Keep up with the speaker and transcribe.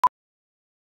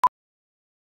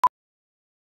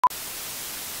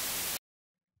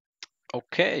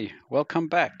Okay, welcome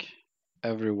back,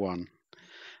 everyone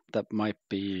that might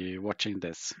be watching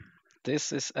this.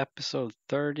 This is episode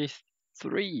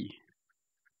 33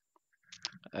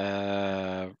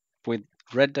 uh, with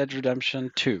Red Dead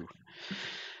Redemption 2.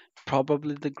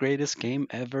 Probably the greatest game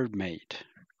ever made,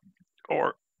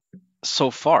 or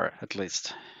so far at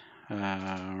least.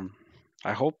 Um,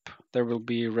 I hope there will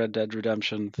be Red Dead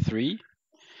Redemption 3.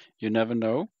 You never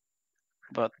know,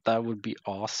 but that would be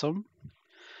awesome.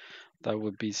 That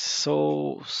would be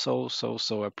so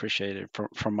appreciated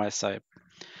from my side.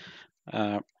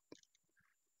 Uh,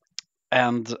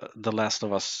 and The Last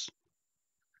of Us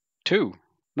 2.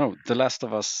 No, The Last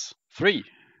of Us 3.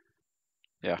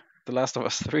 Yeah, The Last of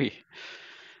Us 3.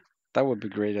 That would be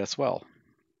great as well.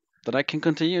 Then I can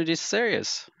continue this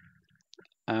series.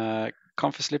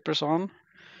 Comfy slippers on,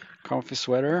 comfy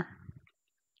sweater,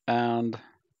 and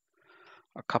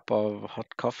a cup of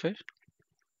hot coffee.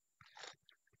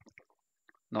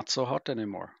 Not so hot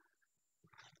anymore.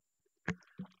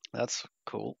 That's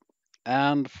cool.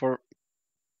 And for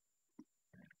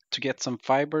to get some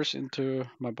fibers into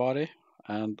my body.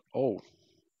 And oh,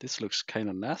 this looks kind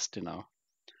of nasty now.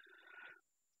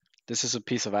 This is a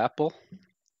piece of apple.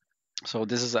 So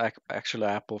this is actually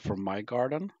apple from my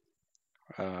garden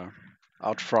uh,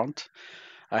 out front.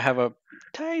 I have a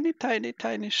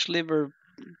tiny sliver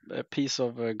piece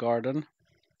of a garden,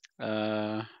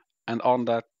 uh, and on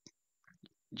that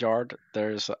yard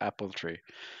there is an apple tree,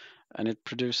 and it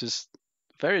produces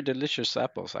very delicious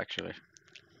apples actually.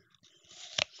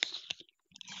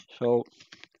 So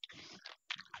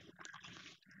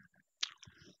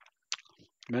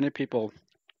many people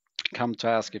come to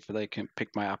ask if they can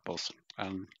pick my apples,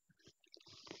 and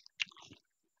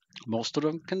most of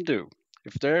them can do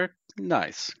if they're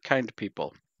nice, kind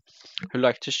people who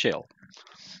like to chill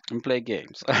and play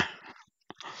games.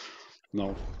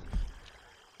 No,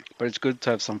 but it's good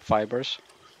to have some fibers.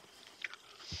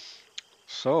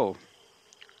 So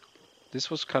this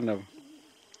was kind of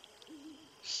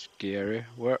scary.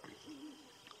 Where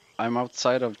I'm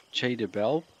outside of Shady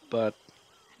Bell, but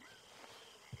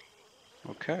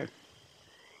okay.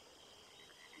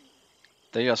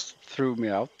 They just threw me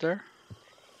out there.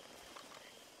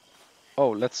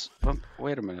 Oh,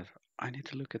 wait a minute. I need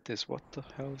to look at this. What the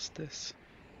hell is this?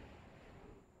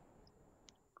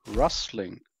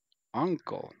 Rustling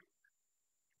uncle.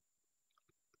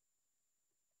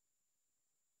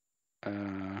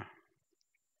 Uh,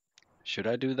 should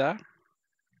I do that?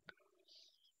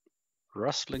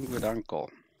 Rustling with uncle.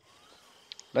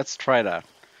 Let's try that.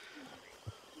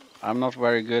 I'm not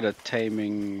very good at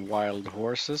taming wild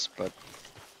horses, but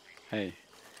hey,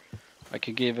 I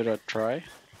could give it a try.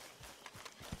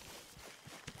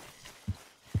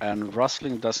 And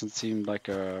rustling doesn't seem like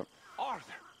a Arthur,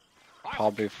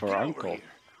 hobby for get over uncle. here.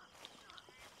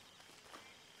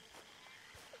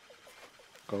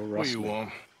 Go What do you rustling. want?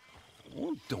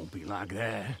 Oh, don't be like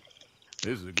that.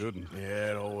 This is a good one.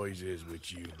 Yeah, it always is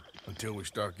with you. Until we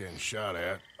start getting shot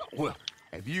at. Well,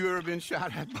 have you ever been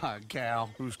shot at by a cow?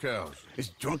 Whose cows? This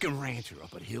drunken rancher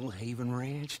up at Hill Haven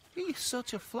Ranch. He's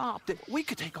such a flop that we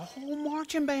could take a whole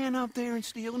marching band up there and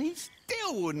steal, and he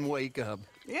still wouldn't wake up.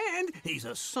 And he's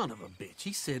a son of a bitch.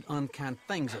 He said unkind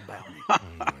things about me.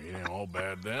 He ain't all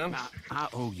bad then. I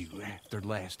owe you after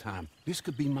last time. This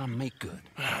could be my make good.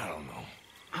 I don't know.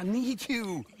 I need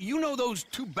you. You know those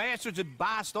two bastards that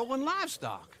buy stolen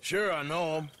livestock. Sure, I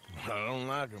know them. I don't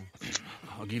like them.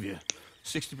 I'll give you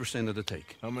 60% of the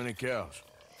take. How many cows?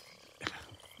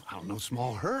 I don't know,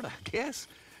 small herd, I guess.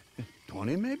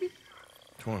 20 maybe?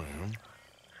 20, huh?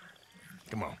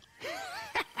 Come on.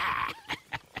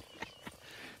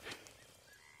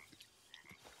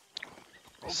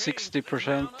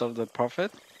 60% of the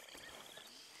profit?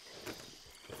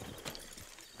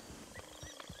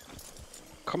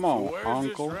 Come on, Where's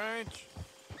uncle. this ranch?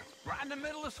 Right in the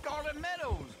middle of Scarlet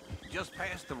Meadows, just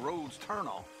past the road's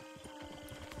turnoff.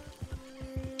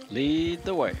 Lead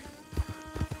the way.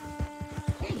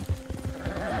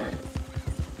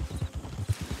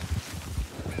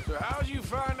 So how'd you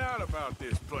find out about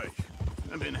this place?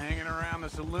 I've been hanging around the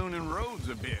saloon and roads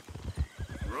a bit.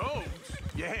 Roads?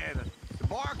 Yeah, the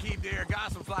barkeep there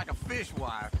gossips like a fish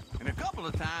wife. And a couple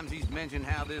of times he's mentioned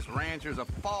how this rancher's a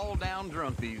fall-down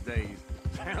drunk these days.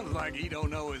 Sounds like he don't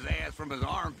know his ass from his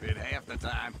armpit half the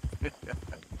time.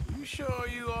 You sure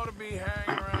you ought to be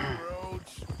hanging around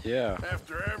roads? Yeah.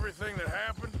 After everything that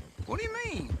happened? What do you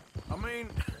mean? I mean,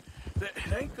 that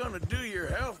ain't gonna do your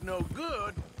health no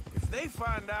good if they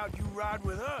find out you ride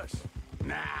with us.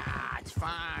 Nah, it's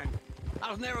fine. I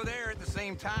was never there at the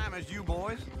same time as you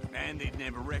boys, and they'd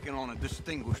never reckon on a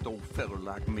distinguished old feller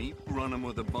like me running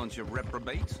with a bunch of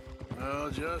reprobates. Well,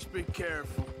 just be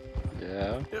careful.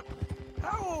 Yeah. Yep.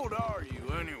 How old are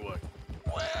you, anyway?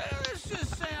 Well, let's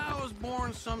just say I was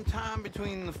born sometime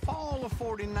between the fall of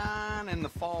 49 and the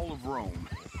fall of Rome.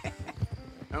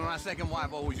 And my second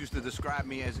wife always used to describe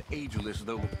me as ageless,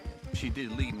 though she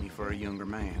did leave me for a younger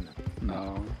man.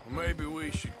 No. Maybe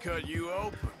we should cut you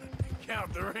open and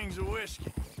count the rings of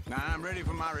whiskey. Now, I'm ready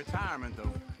for my retirement,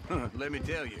 though. Let me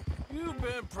tell you. You've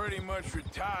been pretty much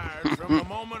retired from the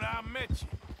moment I met you.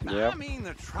 Now, Yep. I mean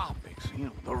the tropics, you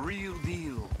know, the real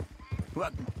deal.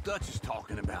 What Dutch is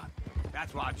talking about.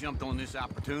 That's why I jumped on this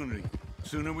opportunity.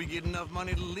 Sooner we get enough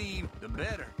money to leave, the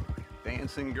better.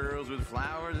 Dancing girls with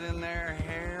flowers in their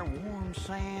hair, warm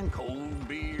sand, cold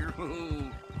beer.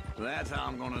 That's how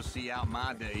I'm gonna see out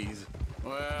my days.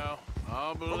 Well,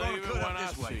 I'll gonna believe it cut when up I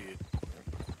this way. see it.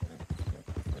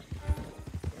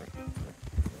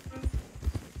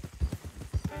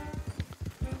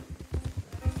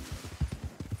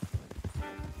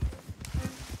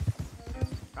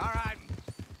 All right,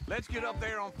 let's get up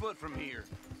there on foot from here.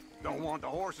 Don't want the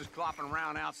horses clopping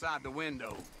around outside the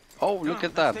window. Oh, Come look on,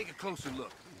 at that. Let's take a closer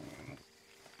look.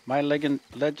 My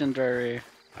legendary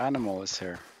animal is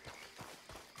here.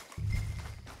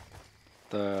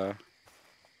 The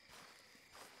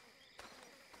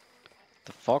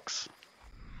fox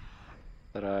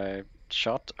that I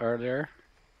shot earlier.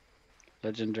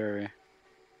 Legendary.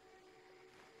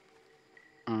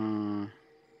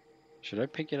 Should I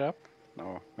pick it up?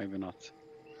 No, maybe not.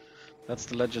 That's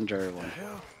the legendary The one.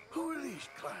 hell? Who are these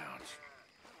clowns?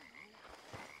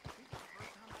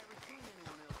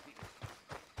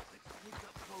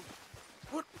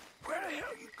 What? Where the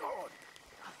hell you going?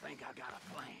 I think I got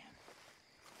a plan.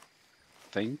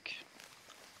 Think.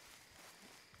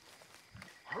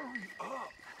 Hurry up.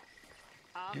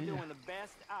 I'm doing the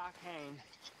best I can,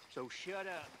 so shut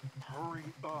up. Hurry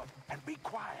up and be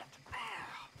quiet.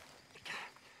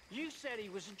 You said he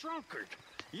was a drunkard.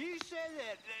 You said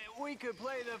that we could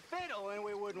play the fiddle and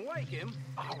we wouldn't wake him.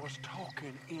 I was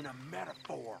talking in a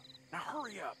metaphor. Now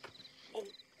hurry up. Oh,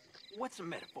 what's a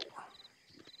metaphor?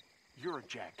 You're a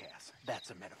jackass. That's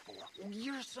a metaphor.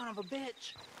 You're a son of a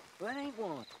bitch. That ain't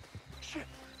one. Shit,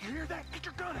 you hear that? Get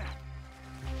your gun out.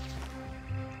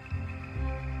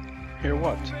 Hear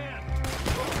what?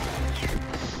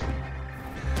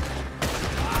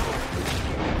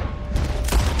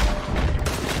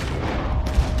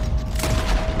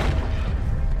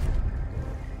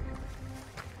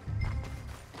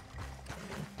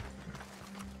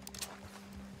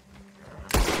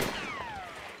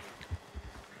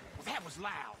 That was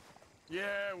loud.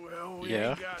 Yeah, well, we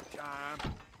Yeah. ain't got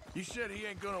time. You said he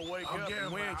ain't gonna wake I'll up, get and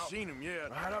him we ain't out. seen him yet.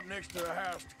 Right up next to the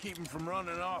house to keep him from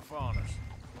running off on us.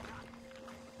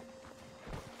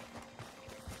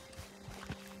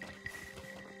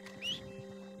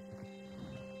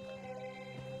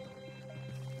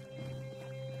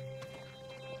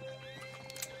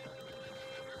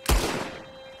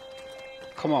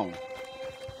 Come on.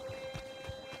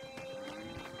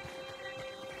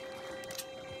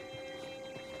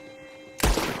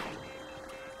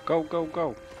 Go, go,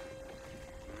 go.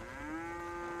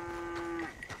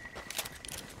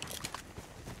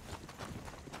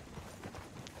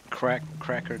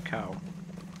 Cracker cow.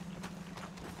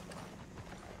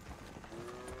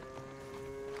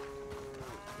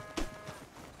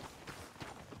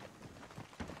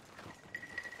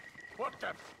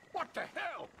 What the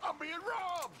hell? I'm being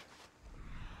robbed!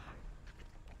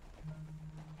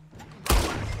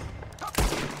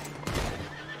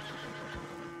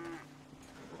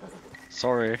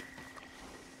 Sorry.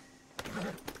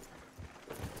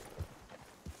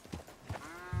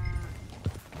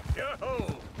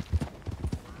 Yo!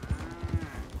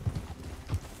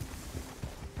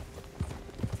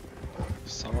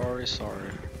 Sorry,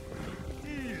 sorry.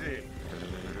 Easy.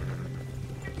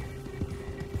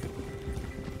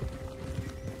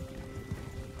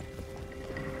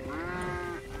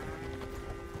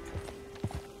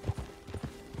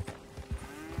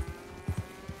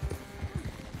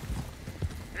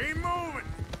 Keep moving.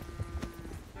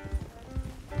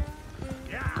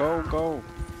 Go, go.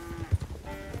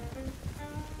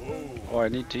 Whoa. Oh, I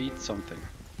need to eat something.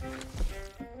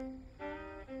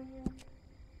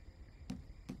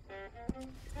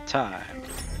 Time.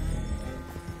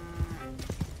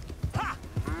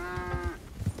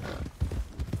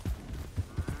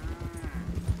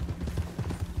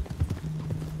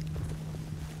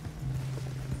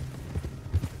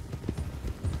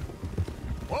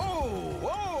 Whoa,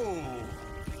 whoa!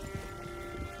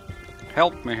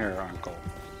 Help me here, Uncle.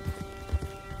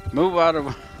 Move out of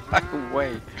my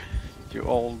way, you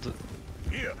old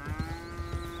Here.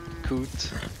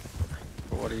 coot.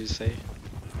 Or what do you say?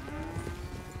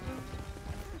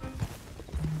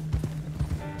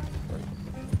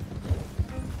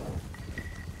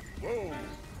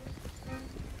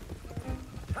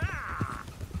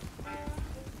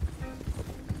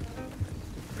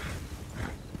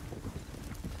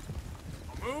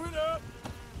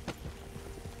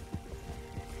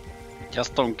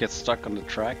 Just don't get stuck on the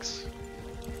tracks.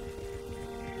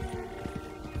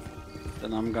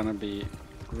 Then I'm gonna be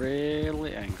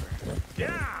really angry.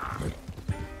 Yeah!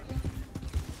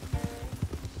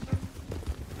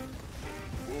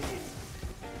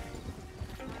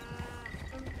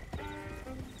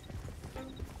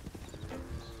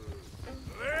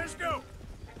 Let's go!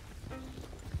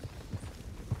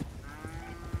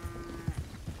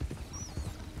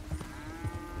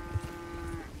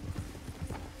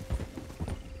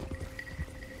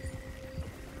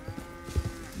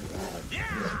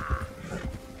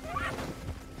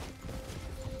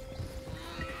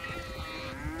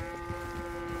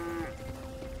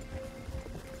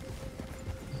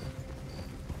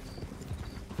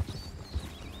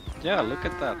 Yeah, look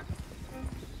at that.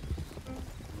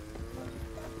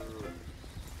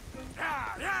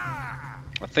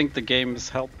 I think the game is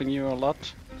helping you a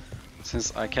lot,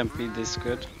 since I can't be this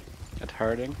good at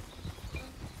herding.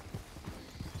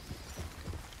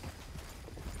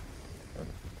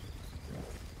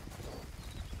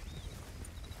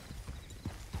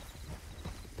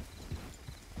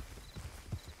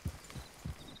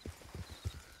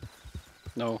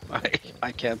 No,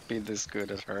 I can't be this good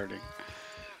at herding.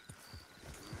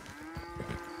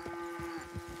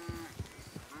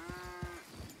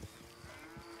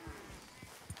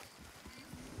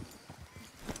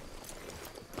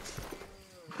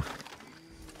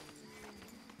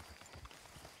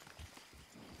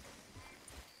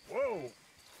 Whoa!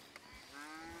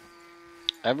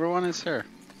 Everyone is here.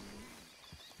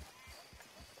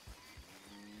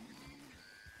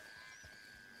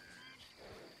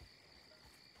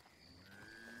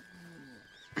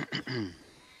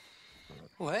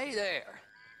 Well, hey there.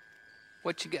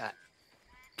 What you got?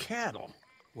 Cattle.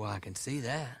 Well, I can see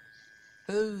that.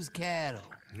 Whose cattle?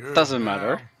 Yours Doesn't now,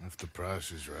 matter. if the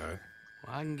price is right.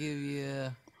 Well, I can give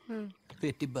you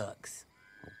 $50.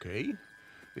 Okay.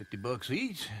 $50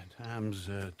 each times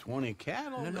 20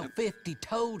 cattle. No, 50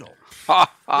 total.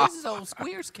 This is old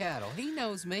Squeer's cattle. He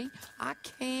knows me. I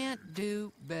can't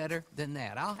do better than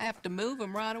that. I'll have to move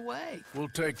him right away. We'll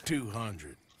take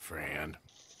 200, friend.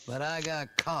 But I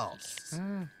got costs.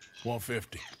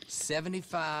 150.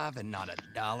 75 and not a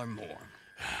dollar more.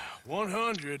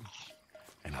 100,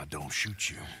 and I don't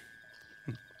shoot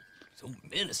you. So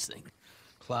menacing.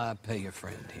 Clyde, pay your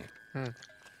friend here.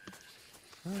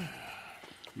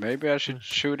 Maybe I should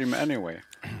shoot him anyway.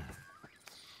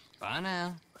 Bye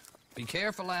now. Be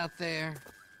careful out there.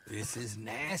 This is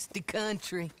nasty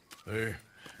country. There,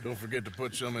 don't forget to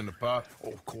put some in the pot.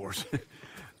 Oh, of course.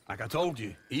 Like I told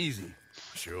you, easy.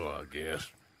 Sure, I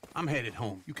guess. I'm headed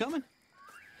home. You coming?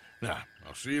 Nah,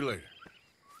 I'll see you later.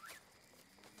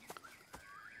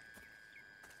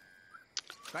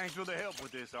 Thanks for the help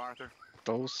with this, Arthur.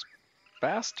 Those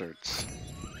bastards.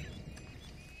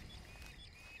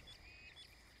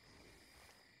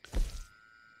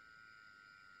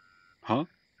 Huh?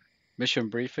 Mission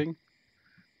briefing?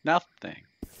 Nothing.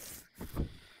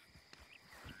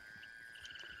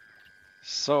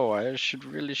 So I should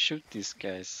really shoot these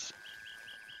guys.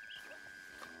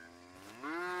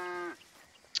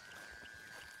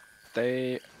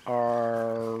 They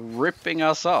are ripping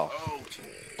us off.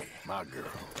 Okay, my girl.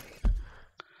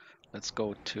 Let's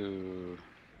go to...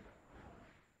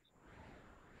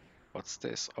 What's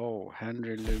this? Oh,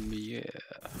 Henry Lumiere.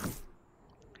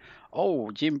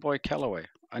 Oh, Jim Boy Calloway.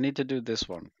 I need to do this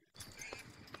one.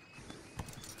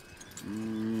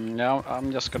 No,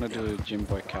 I'm just gonna do Jim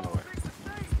Boy Calloway.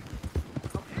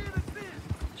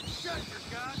 Shut your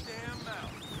goddamn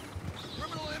mouth!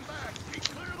 Criminal in back! Keep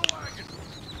clear of the wagon!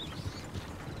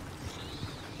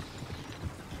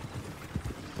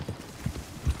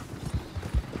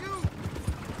 You!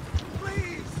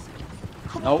 Please!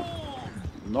 Nope.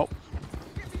 Nope.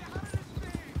 Get me out of this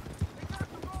thing! They got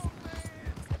the road,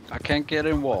 man! I can't get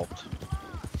involved.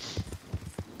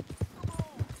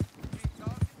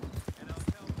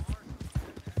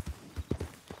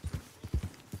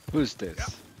 Who's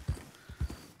this?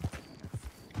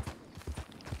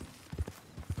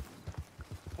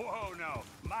 Whoa, no.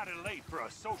 Mighty late for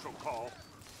a social call.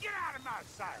 Get out of my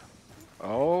sight!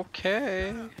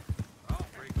 Okay. I'll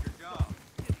break your jaw.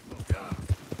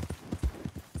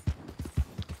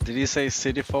 Did he say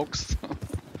city folks?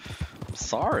 I'm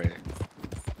sorry.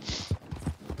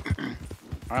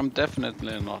 I'm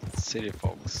definitely not city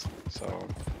folks, so...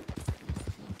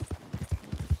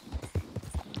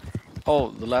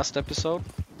 Oh, the last episode?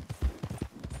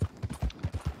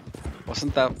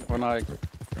 Wasn't that when I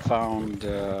found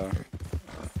a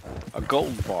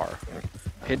gold bar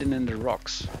hidden in the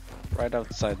rocks right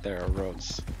outside their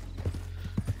roads?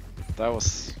 That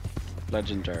was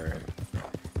legendary.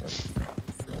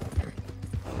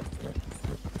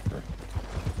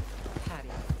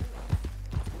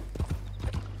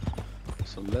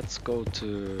 So let's go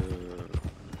to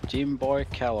Jim Boy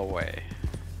Calloway.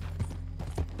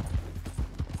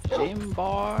 Jim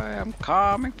Boy, I'm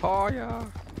coming for ya.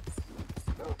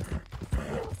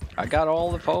 I got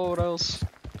all the photos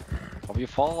of you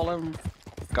fallen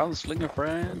gunslinger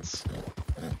friends.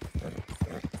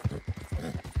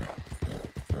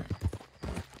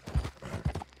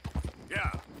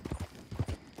 Yeah.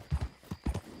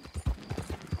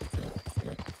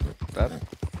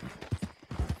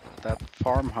 That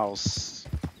farmhouse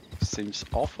seems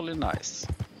awfully nice.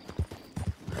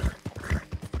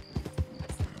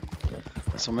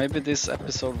 So maybe this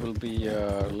episode will be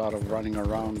a lot of running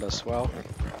around as well.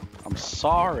 I'm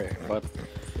sorry, but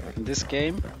in this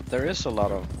game there is a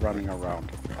lot of running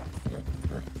around.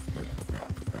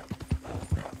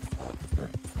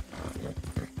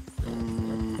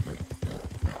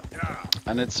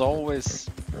 And it's always,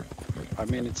 I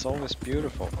mean, it's always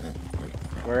beautiful.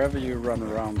 Wherever you run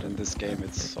around in this game,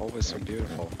 it's always so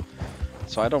beautiful.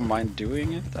 So I don't mind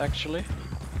doing it, actually.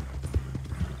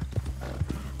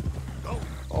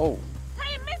 Oh.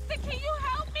 Hey, mister, can you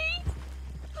help me?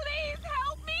 Please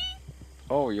help me.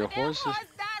 Oh, your That horse is... horse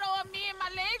died on me and my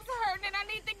legs hurt and I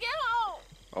need to get home.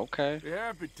 Okay. Be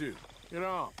happy to. Get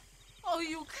on. Oh,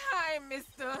 you kind,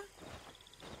 mister.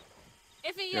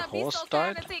 If Your you'd be horse so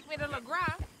kind died? to take me to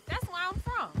LaGras, that's where I'm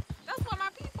from. That's where my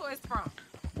people is from.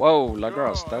 Whoa,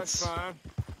 Lagros, Sure, that's... fine.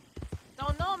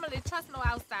 Don't normally trust no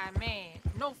outside man.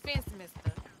 No offense,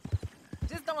 mister.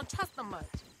 Just don't trust him much.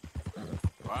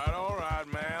 All right,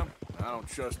 ma'am. I don't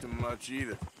trust him much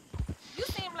either. You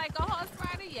seem like a horse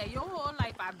rider, yeah, your whole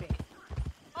life, I bet.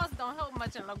 Horse don't help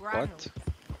much in LaGras. What?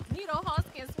 Neither horse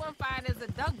can swim fine as a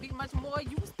duck, be much more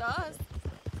used to us.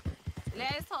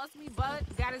 Last horse we butt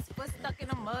got his foot stuck in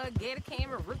the mud, gator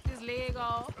came and ripped his leg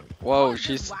off. Whoa, Horse just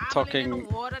she's wobbling in talking...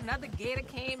 the water, another gator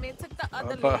came in, took the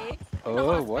other About- leg. Oh, the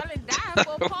horse what? fell and died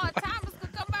for part-timers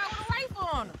could come by with a rifle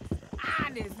on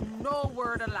him. There's no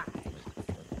word of lie.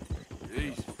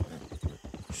 Jesus.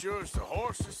 Sure it's the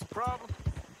horse that's the problem?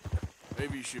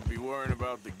 Maybe you should be worrying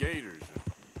about the gators.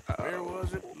 Where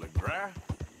was it? LaGras?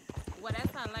 Well,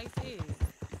 that's how life is.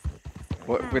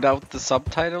 Without the Bet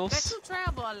subtitles? you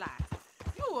travel a lot.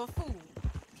 You a fool.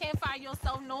 Can't find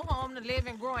yourself no home to live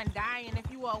and grow and dying if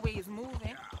you always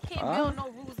moving. Can't build no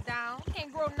roots down.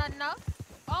 Can't grow nothing up.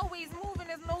 Always moving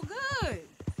is no good.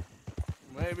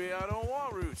 Maybe I don't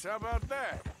want roots. How about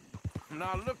that? I'm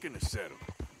not looking to settle.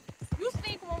 You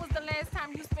think when was the last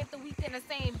time you spent the week in the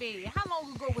same bed? How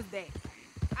long ago was that?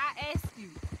 I asked you.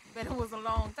 Bet it was a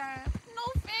long time. No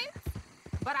offense.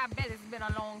 But I bet it's been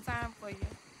a long time for you.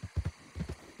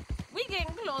 We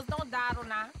getting close. Don't dawdle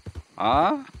now.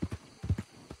 Ah?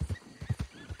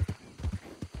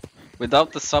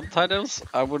 Without the subtitles,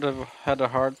 I would have had a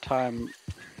hard time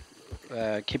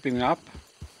keeping up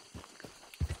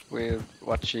with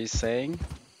what she's saying.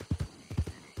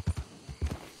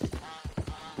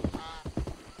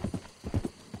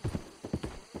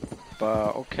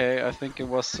 But okay, I think it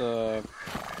was a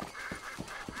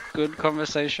good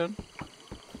conversation.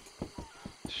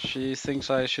 She thinks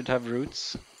I should have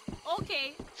roots.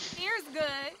 Okay, here's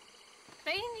good.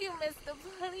 Thank you, mister.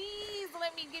 Please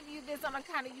let me give you this on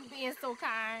account of you being so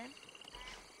kind.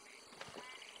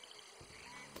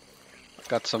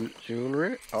 Got some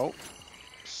jewelry. Oh,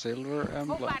 silver Hope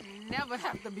emblem. I never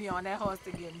have to be on that horse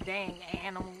again, dang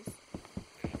animals.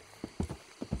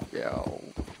 Yeah,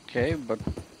 okay, but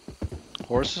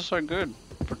horses are good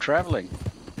for traveling.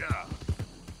 Yeah.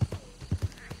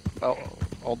 Oh,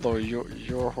 although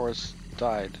your horse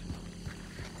died.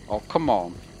 Oh, come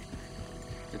on.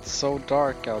 It's so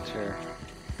dark out here.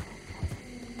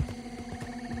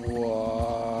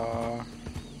 What?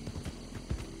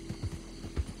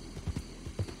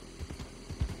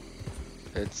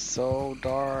 It's so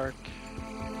dark.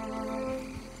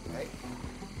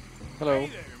 Hello. Hey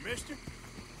there, mister.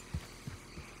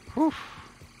 Whew.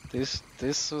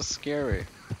 This was scary.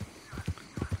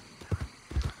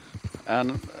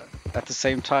 And at the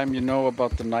same time, you know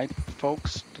about the night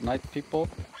folks, the night people.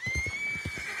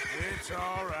 It's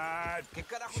all right.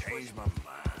 Changed my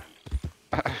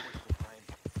mind.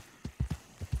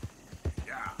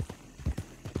 Yeah.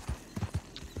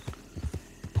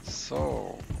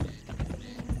 So,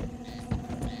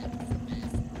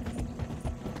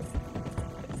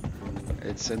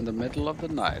 it's in the middle of the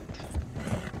night.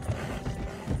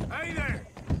 Hey there.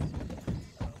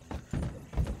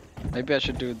 Maybe I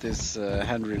should do this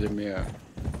Henry Lemire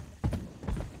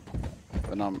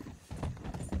when I'm...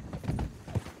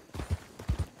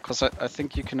 Because I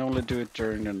think you can only do it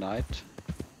during the night.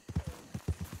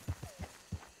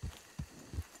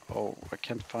 Oh, I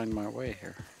can't find my way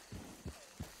here.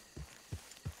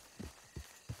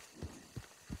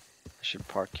 should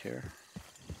park here.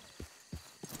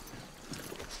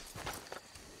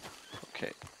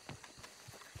 Okay.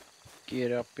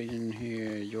 Get up in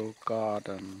here, your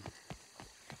garden.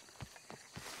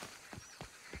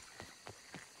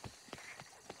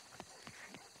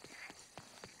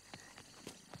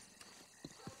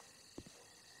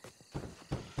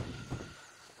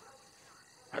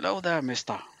 Hello there,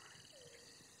 mister.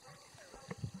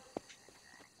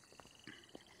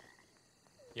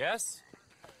 Yes?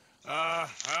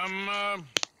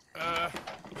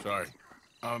 Sorry.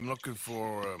 I'm looking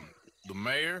for, the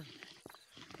mayor.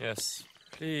 Yes.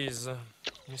 Please,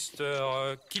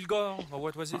 Mr. Kilgore, or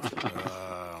what was it?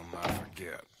 I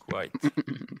forget. Quite.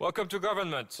 Welcome to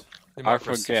government. I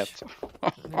Democracy. forget.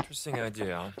 An interesting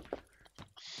idea, huh?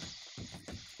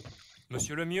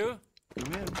 Monsieur Lemieux?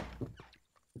 Come in.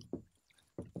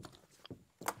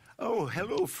 Oh,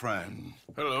 hello, friend.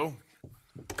 Hello.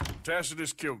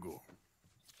 Tacitus Kilgore.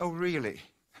 Oh, really?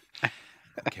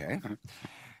 Okay.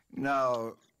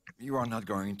 Now, you are not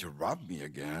going to rob me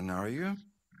again, are you?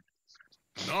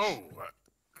 No.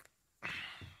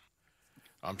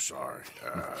 I'm sorry.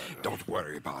 Don't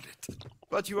worry about it.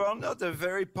 But you are not a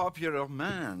very popular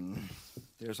man.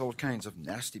 There's all kinds of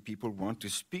nasty people want to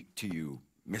speak to you,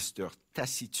 Mr.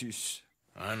 Tacitus.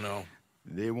 I know.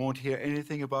 They won't hear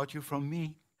anything about you from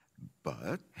me.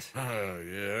 But... Yeah,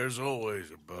 there's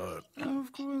always a but.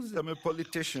 Of course, I'm a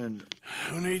politician.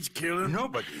 Who needs killing?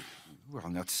 Nobody. We're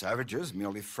not savages,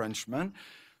 merely Frenchmen.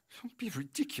 Don't be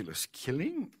ridiculous.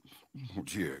 Killing? Oh,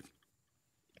 dear.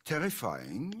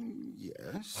 Terrifying,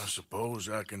 yes. I suppose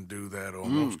I can do that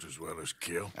almost as well as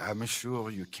kill. I'm sure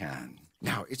you can.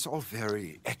 Now, it's all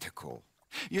very ethical.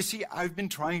 You see, I've been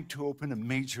trying to open a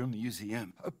major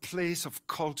museum, a place of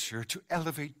culture to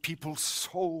elevate people's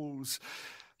souls.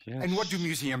 Yes. And what do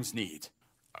museums need?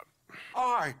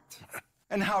 Art.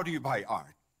 And how do you buy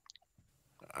art?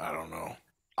 I don't know.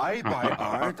 I buy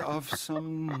art of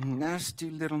some nasty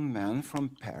little man from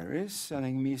Paris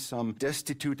selling me some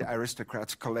destitute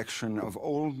aristocrat's collection of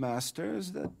old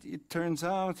masters that it turns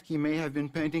out he may have been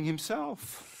painting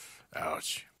himself.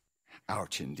 Ouch.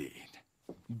 Ouch indeed.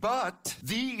 But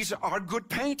these are good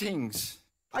paintings.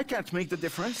 I can't make the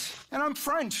difference, and I'm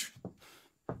French.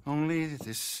 Only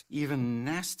this even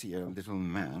nastier little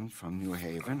man from New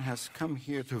Haven has come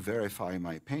here to verify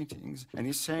my paintings, and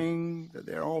he's saying that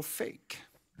they're all fake.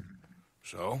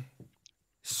 So?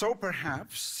 So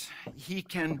perhaps he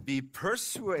can be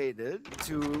persuaded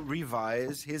to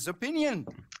revise his opinion.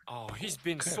 Oh, he's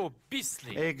been so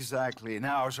beastly. Exactly.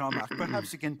 Now, Jean-Marc,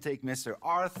 perhaps you can take Mr.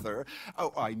 Arthur,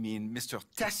 Mr.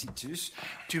 Tacitus,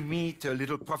 to meet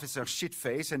little Professor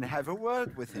Shitface and have a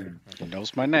word with him. He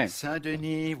knows my name.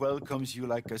 Saint-Denis welcomes you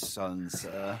like a son,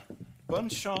 sir. Bonne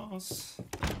chance.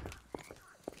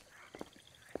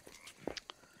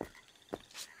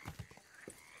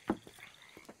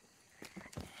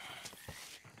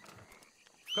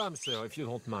 Come, sir, if you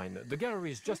don't mind. The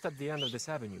gallery is just at the end of this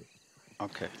avenue.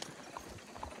 Okay.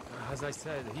 As I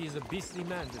said, he is a beastly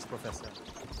man, this professor.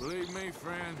 Believe me,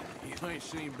 friend, you ain't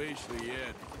seen beastly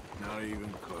yet. Not even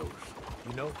close.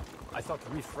 You know, I thought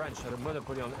we French had a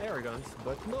monopoly on arrogance,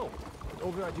 but no. An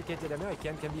overeducated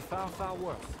American can be far, far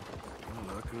worse.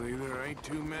 Well, luckily, there ain't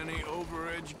too many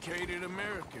overeducated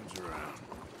Americans around.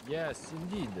 Yes,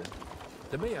 indeed.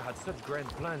 The mayor had such grand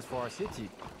plans for our city.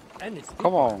 And it's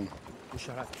Come on. We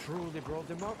shall have true liberal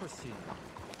democracy,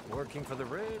 working for the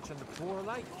rich and the poor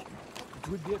alike. It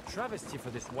would be a travesty for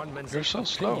this one-man You're so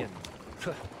slow. opinion.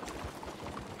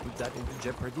 Put that into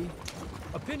jeopardy.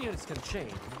 Opinions can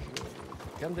change,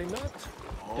 can they not?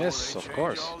 Oh, Yes, they of change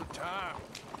course. all the time.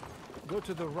 Go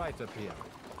to the right up here.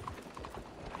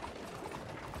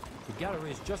 The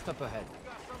gallery is just up ahead.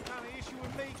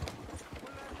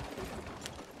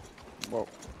 Whoa.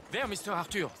 There, Mr.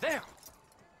 Arthur, there!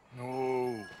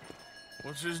 Oh,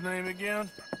 what's his name again?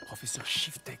 Professor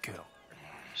Shift-Taker.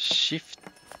 Shift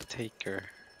taker.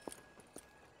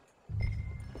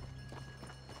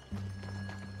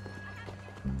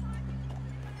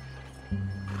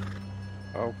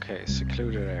 Okay,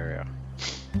 secluded area.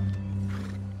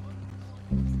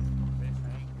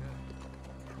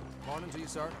 Morning to you,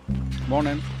 sir.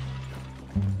 Morning.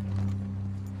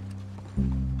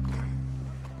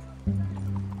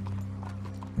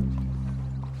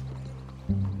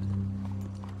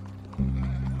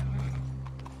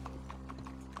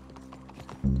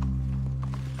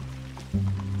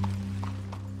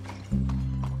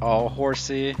 Oh,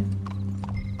 horsey.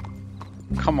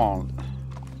 Come on.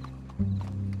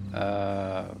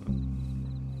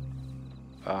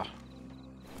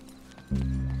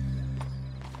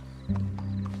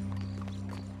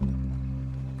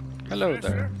 Hello Yes,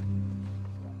 there. sir?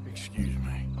 Excuse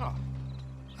me. Oh.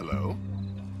 Hello?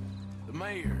 The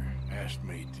mayor asked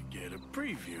me to get a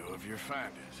preview of your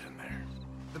findings in there.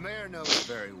 The mayor knows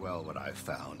very well what I've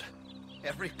found.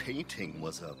 Every painting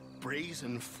was a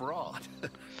brazen fraud.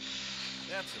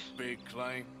 That's a big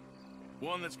claim.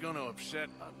 One that's gonna upset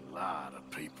a lot of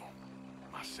people,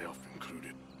 myself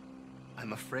included.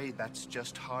 I'm afraid that's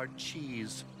just hard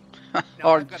cheese.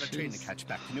 Hard I've got a train to cheese. catch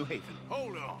back to New Haven.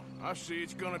 Hold on. I see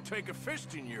it's gonna take a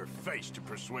fist in your face to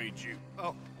persuade you.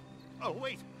 Oh,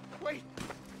 wait.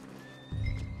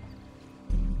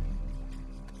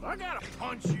 I gotta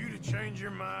punch you to change your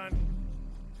mind.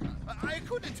 I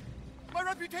couldn't. My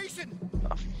reputation.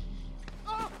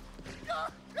 How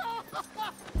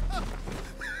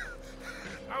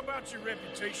about your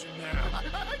reputation now?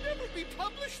 I'd never be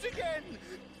published again.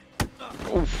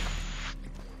 Oof.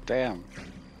 Damn.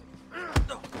 I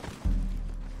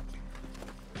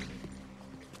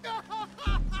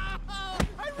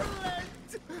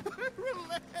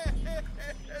relent.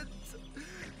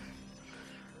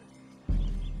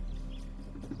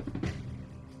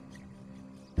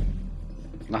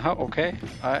 Now, okay.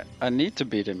 I need to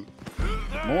beat him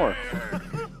more.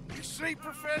 You see,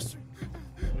 Professor?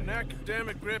 An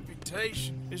academic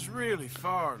reputation is really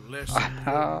far less important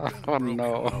than a Oh broken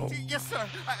no. nose. Yes, sir.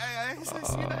 I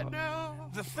see that now.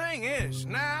 The thing is,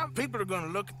 now people are gonna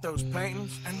look at those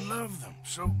paintings and love them.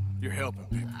 So you're helping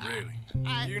people, really.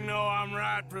 You know I'm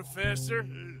right, Professor.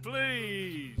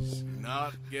 Please, do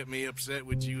not get me upset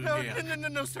with you again.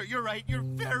 No, sir. You're right. You're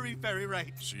very, very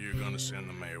right. So you're gonna send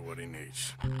the mayor what he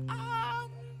needs.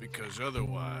 Because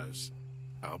otherwise,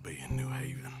 I'll be in New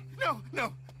Haven.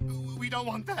 No. We don't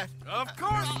want that. Of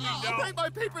course we I'll don't. write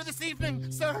my paper this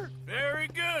evening, sir. Very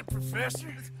good,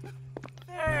 Professor.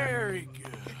 Very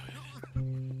good.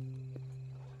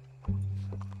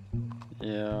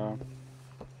 Yeah.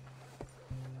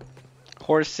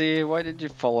 Horsey, why did you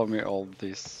follow me all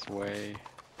this way?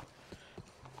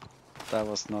 That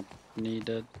was not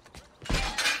needed.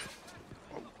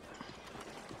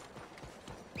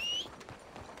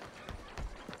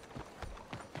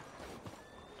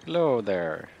 Hello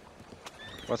there.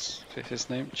 What's his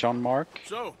name? John Mark?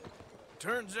 So,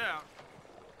 turns out,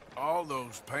 all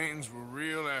those paintings were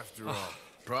real after all.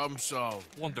 Problem solved.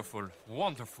 Wonderful,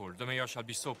 wonderful. The mayor shall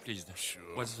be so pleased. Sure.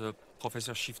 Was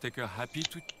Professor Shiftaker happy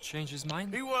to change his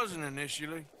mind? He wasn't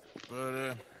initially,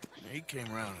 but he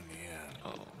came around in the end.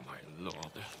 Oh, my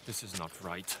lord. This is not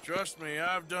right. Trust me,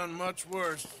 I've done much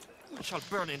worse. I shall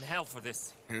burn in hell for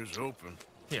this. Here's hoping.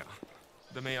 Here.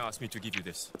 The mayor asked me to give you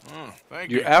this. Oh, thank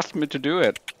You you. asked me to do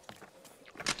it.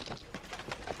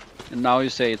 And now you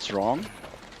say it's wrong?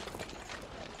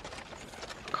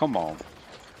 Come on.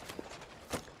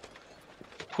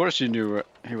 Of course you knew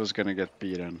he was gonna get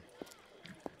beaten.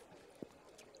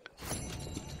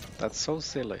 That's so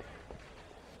silly.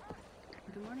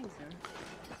 Good morning, sir.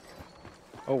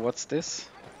 Oh, what's this?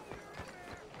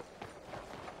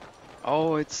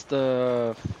 Oh, it's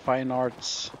the fine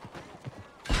arts.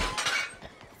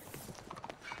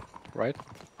 Right?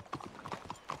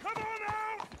 Come on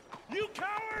out! You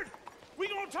coward! We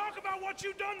gonna talk about what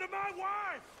you done to my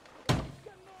wife!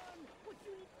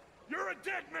 You're a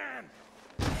dead man!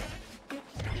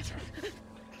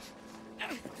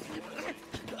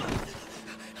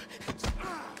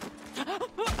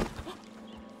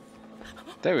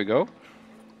 There we go.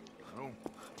 I don't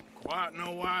quite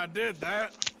know why I did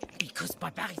that. Because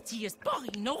barbarity is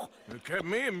boring, no? It kept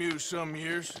me amused some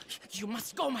years. You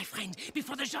must go, my friend,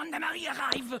 before the gendarmerie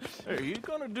arrive. Hey, you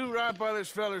gonna do right by this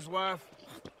feller's wife?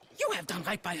 You have done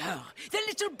right by her. The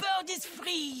little bird is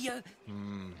free.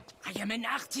 I am an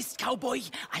artist, cowboy.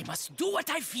 I must do what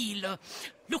I feel.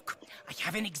 Look, I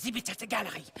have an exhibit at the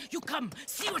gallery. You come,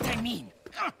 see what I mean.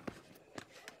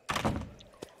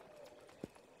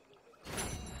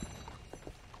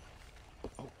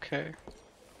 Okay.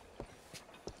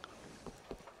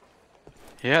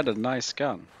 He had a nice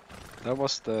gun. That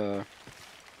was the...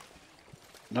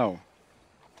 No.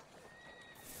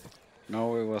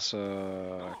 No, it was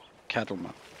a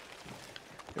cattleman.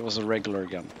 It was a regular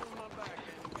gun.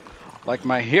 Like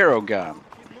my hero gun.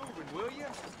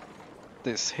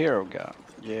 This hero gun.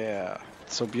 Yeah,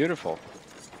 it's so beautiful.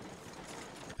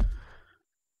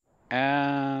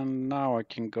 And now I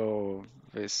can go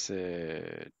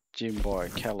visit Jim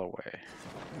Boy Calloway.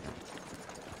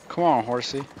 Come on,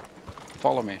 horsey.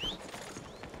 Follow me.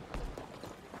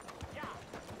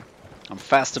 I'm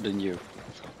faster than you.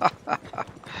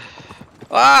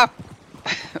 Ah!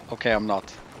 Okay, I'm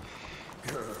not.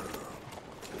 You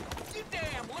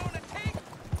damn lunatic!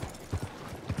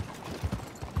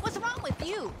 What's wrong with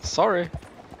you? Sorry.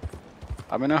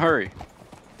 I'm in a hurry.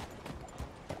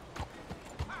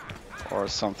 or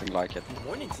something like it. Good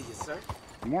morning to you, sir.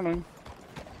 Good morning.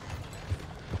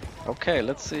 Okay,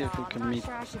 let's see if we can meet.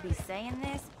 I'm not sure I should be saying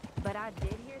this, but I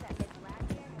did hear that Miss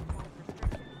Lackett has got a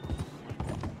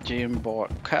prescription. Jim Boy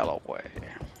Calloway.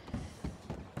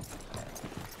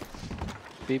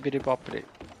 Bibbidi boppity.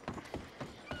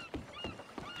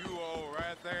 You all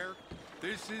right there?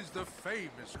 This is the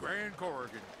famous Grand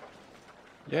Corrigan.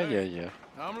 Yeah.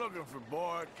 I'm looking for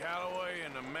Boyd Calloway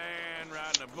and the man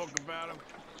writing a book about him.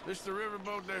 This the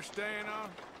riverboat they're staying on?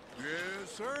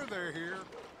 Yes, sir, they're here.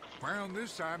 Around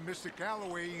this time, Mr.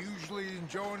 Calloway usually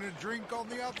enjoying a drink on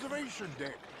the observation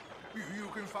deck. You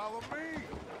can follow me.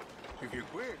 If you're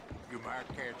quick, you might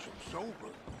catch him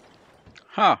sober.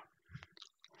 Huh.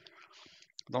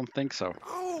 Don't think so.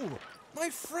 Oh, my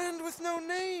friend with no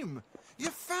name. You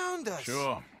found us.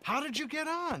 Sure. How did you get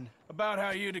on? About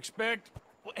how you'd expect.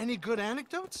 Well, any good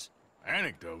anecdotes?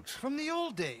 Anecdotes? From the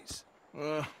old days.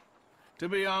 Well, to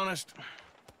be honest,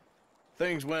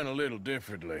 things went a little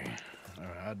differently.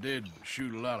 I did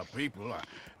shoot a lot of people. I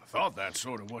thought that's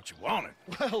sort of what you wanted.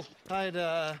 Well, I'd,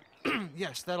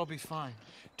 yes, that'll be fine.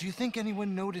 Do you think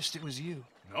anyone noticed it was you?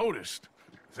 Noticed?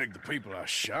 I think the people I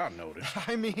shot noticed.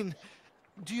 I mean,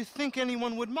 do you think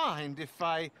anyone would mind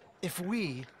if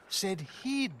we said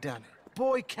he'd done it?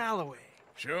 Boy Calloway.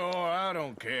 Sure, I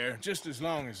don't care. Just as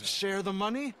long as... Share the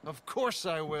money? Of course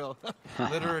I will.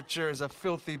 Literature is a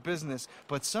filthy business,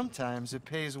 but sometimes it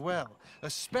pays well,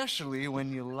 especially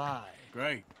when you lie.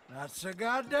 Great. Not so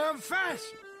goddamn fast.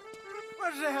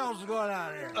 What the hell's going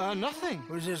on here? Nothing.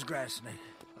 Who's this grass snake?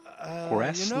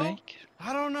 Grass you know, snake?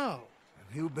 I don't know.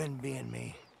 Have you been being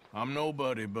me? I'm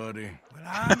nobody, buddy. Well,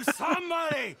 I'm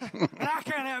somebody! And I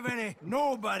can't have any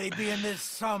nobody being this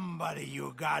somebody,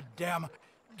 you goddamn...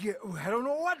 I don't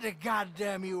know what the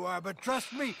goddamn you are, but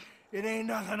trust me, it ain't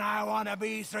nothing I want to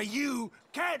be, so you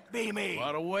can't be me.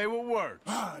 What a way with words.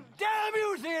 Damn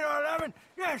you, Theodore Levin!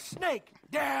 You're a snake!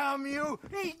 Damn you!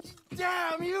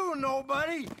 Damn you,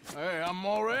 nobody! Hey, I'm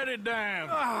already damned.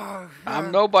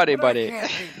 I'm nobody, but buddy. I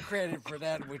can't take credit for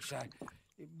that which I...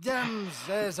 Them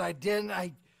says I didn't.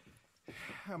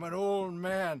 I'm an old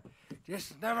man.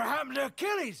 Just never happened to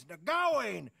Achilles, to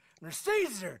Gawain, or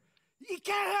Caesar. It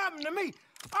can't happen to me.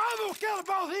 I'm gonna kill them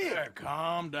both here. Yeah,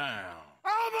 calm down.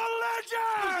 I'm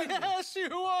a legend! Yes,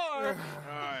 you are. All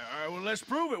right, well, let's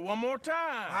prove it one more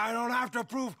time. I don't have to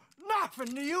prove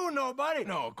nothing to you, nobody.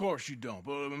 No, of course you don't,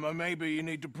 but maybe you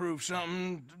need to prove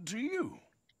something to you.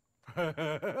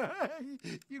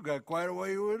 You got quite a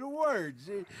way with the words.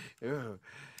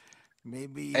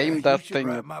 Maybe Aim that you should thing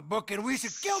write at my book and we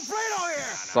should kill Plato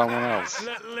here. someone else.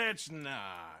 Let's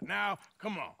not. Now,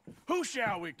 come on. Who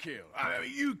shall we kill?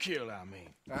 You kill, I mean.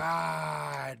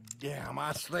 Ah, damn.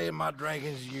 I slayed my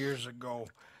dragons years ago.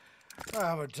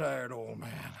 I'm a tired old man.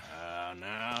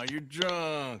 Now, you're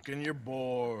drunk and you're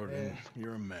bored and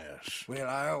you're a mess. Well,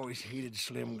 I always hated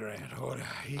Slim Grant. Oh,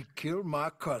 he killed my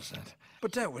cousin.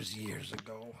 But that was years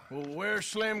ago. Well, where's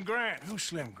Slim Grant? Who's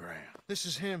Slim Grant? This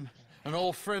is him. An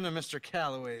old friend of Mr.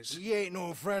 Calloway's. He ain't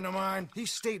no friend of mine.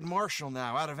 He's state marshal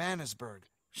now, out of Annisburg.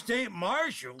 State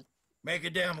marshal? Make a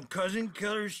damn cousin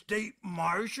killer state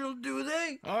marshal, do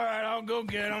they? All right, I'll go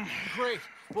get him. Great.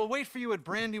 We'll wait for you at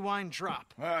Brandywine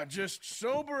Drop. Just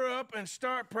sober up and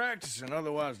start practicing.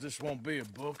 Otherwise, this won't be a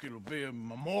book. It'll be a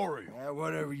memorial.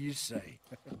 Whatever you say.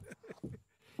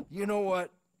 You know what?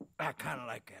 I kind of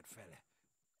like that fella.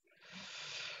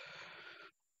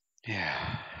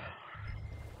 Yeah.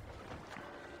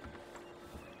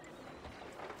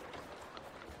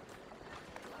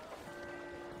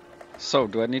 So,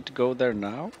 do I need to go there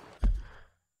now?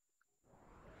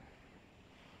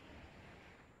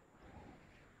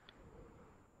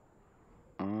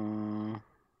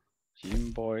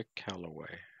 Jim Boy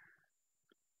Calloway.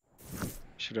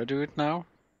 Should I do it now?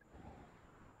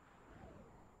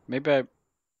 Maybe I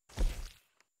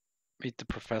meet the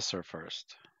professor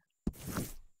first.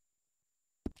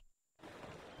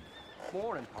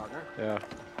 Morning, partner. Yeah.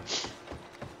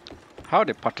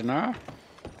 Howdy, partner.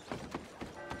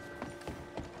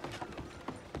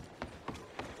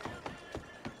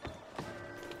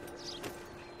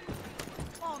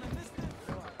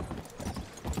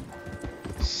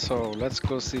 So let's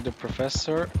go see the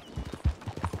professor.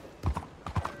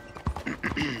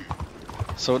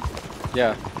 So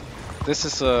yeah, this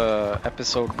is a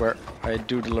episode where I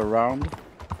doodle around,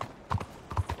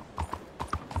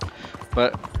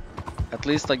 but at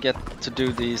least I get to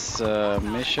do these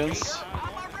missions.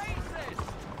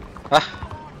 Ah.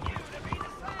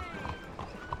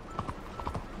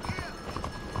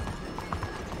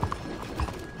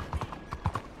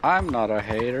 I'm not a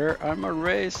hater, I'm a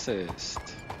racist.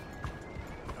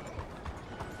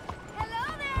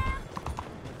 Hello there.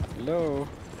 Hello.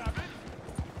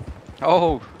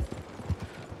 Oh.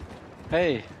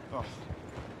 Hey. Oh.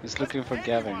 He's looking for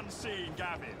Gavin. Seen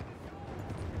Gavin?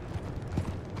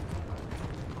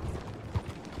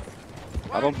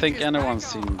 I don't think anyone's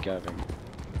seen Gavin.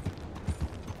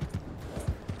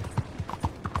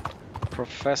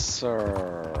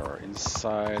 Professor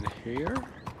inside here.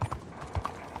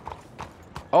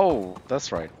 Oh,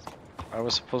 that's right. I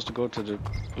was supposed to go to the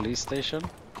police station.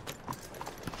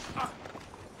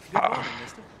 Good morning,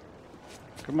 mister.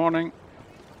 Good morning.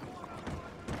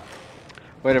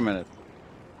 Wait a minute.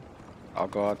 I'll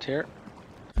go out here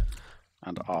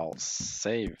and I'll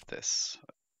save this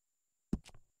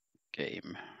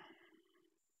game.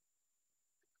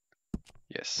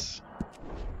 Yes.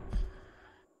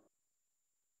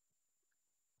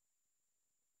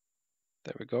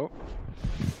 There we go.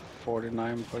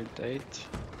 49.8.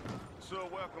 So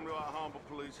welcome to our humble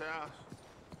police house.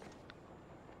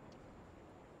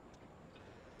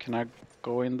 Can I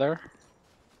go in there?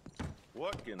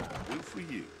 What can I do for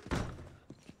you?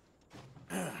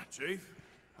 Chief,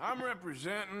 I'm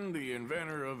representing the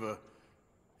inventor of a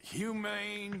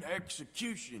humane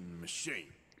execution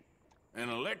machine. An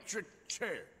electric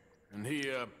chair. And he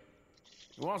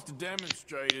wants to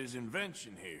demonstrate his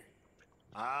invention here.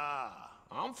 Ah,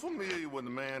 I'm familiar with the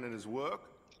man and his work.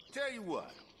 Tell you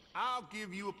what, I'll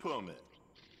give you a permit.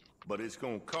 But it's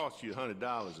gonna cost you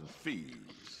 $100 in fees.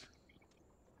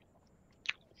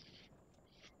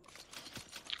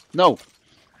 No.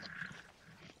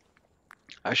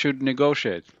 I should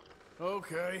negotiate.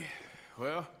 Okay.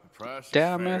 Well, the price is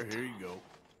Damn fair. it. Here you go.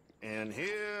 And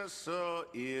here, sir,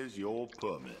 is your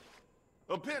permit.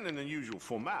 Pending the usual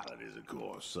formalities, of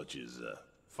course, such as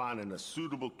finding a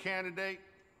suitable candidate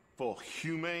for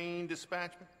humane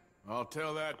dispatchment. I'll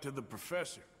tell that to the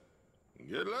professor.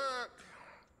 Good luck.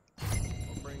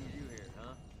 What brings you here,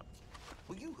 huh?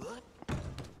 Well, you good?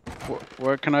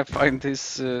 Where can I find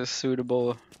this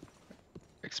suitable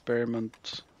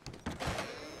experiment?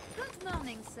 Good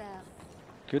morning, sir.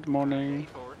 Good morning.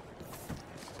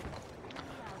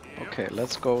 Okay,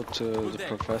 let's go to the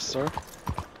professor.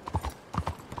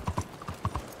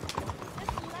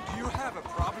 Do you have a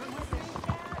problem with me?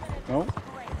 No.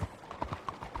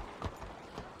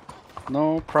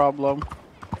 No problem.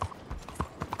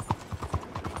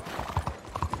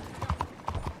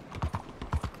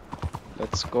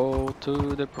 Let's go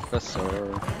to the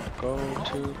professor. Go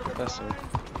to professor.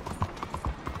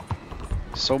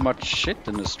 So much shit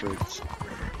in the streets.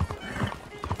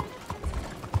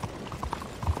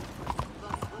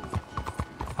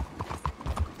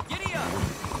 Giddy up!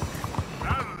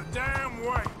 Out of the damn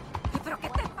way! ¿Pero qué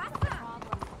te pasa?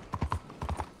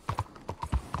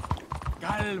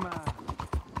 Calma.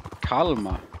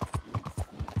 Calma.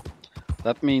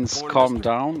 That means calm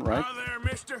down, right? Out there,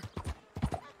 mister.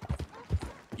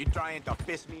 You trying to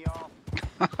piss me off?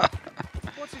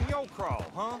 What's in your crawl,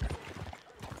 huh?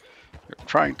 You're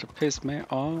trying to piss me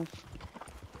off.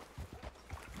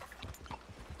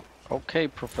 Okay,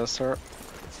 professor.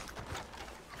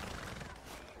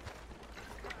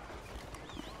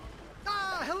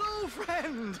 Ah, hello,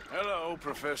 friend. Hello,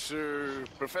 Professor.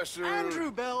 Professor.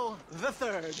 Andrew Bell the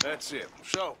Third. That's it.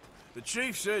 So, the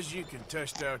chief says you can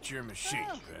test out your machine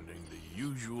pending the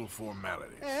usual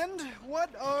formalities. And what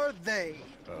are they?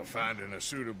 Finding a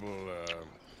suitable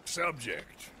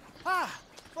subject. Ah,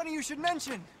 funny you should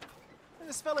mention.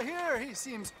 This fella here, he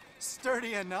seems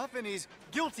sturdy enough and he's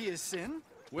guilty as sin.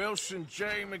 Wilson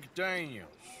J. McDaniels,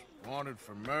 wanted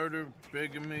for murder,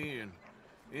 bigamy, and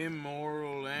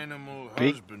immoral animal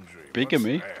husbandry.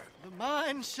 Bigamy? What's that? The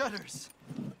mind shudders.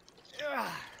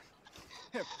 Ah.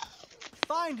 Here,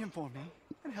 find him for me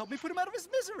and help me put him out of his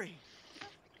misery.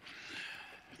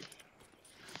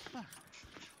 Ah.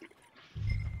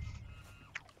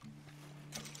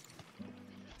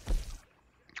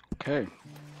 Okay.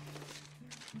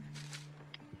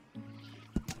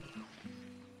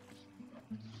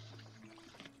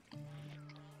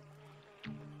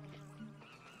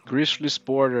 Grizzly's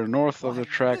border north of the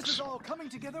This tracks is all coming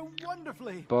together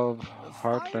wonderfully. above The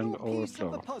Heartland final piece of the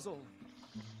Overflow. puzzle.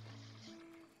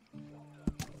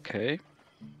 Okay.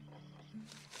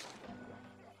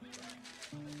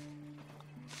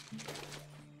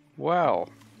 Wow.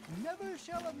 Never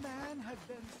shall a man have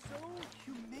been so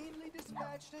humanely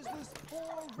dispatched as this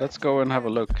poor Let's go and have a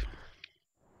look.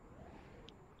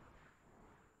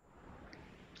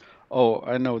 Oh,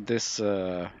 I know this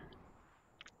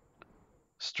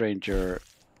stranger.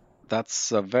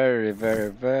 That's a very, very,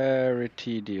 very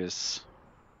tedious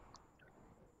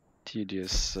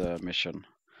mission.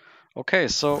 Okay,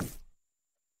 so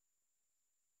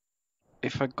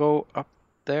if I go up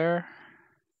there,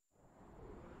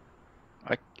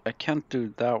 I can't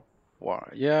do that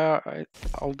one. Yeah,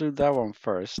 I'll do that one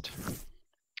first.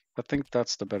 I think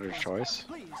that's the better choice.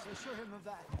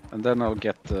 And then I'll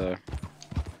get the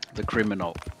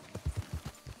criminal.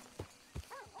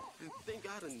 Think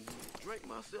I done drank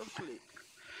myself slick.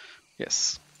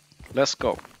 Yes. Let's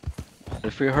go.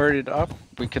 If we hurry it up,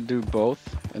 we can do both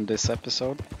in this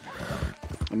episode.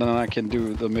 And then I can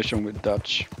do the mission with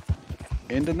Dutch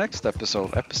in the next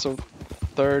episode, episode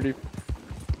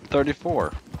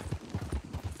 34.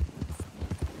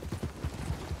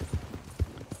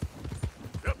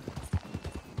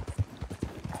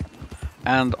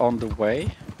 And on the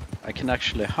way, I can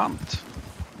actually hunt.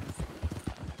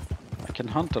 I can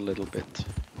hunt a little bit.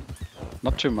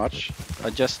 Not too much. I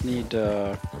just need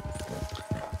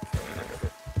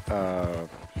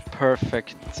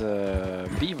perfect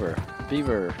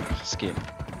beaver skin.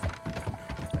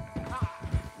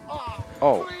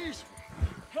 Oh.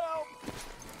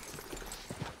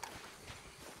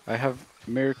 I have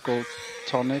miracle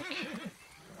tonic.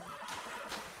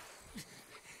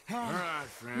 All right,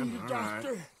 friend. All right.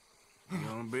 You're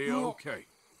gonna be okay.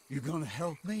 You gonna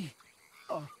help me?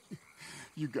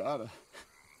 You gotta.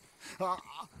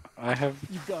 I have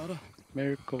You gotta.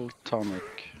 miracle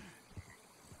tonic.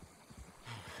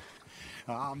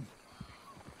 Come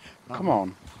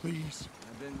on. Please.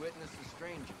 I've been witness to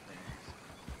stranger things.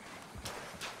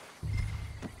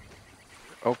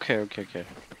 Okay.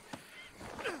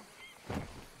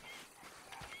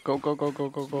 Go.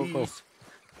 Please.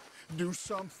 Do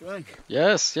something.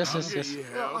 Yes. I'll get you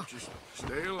help. Just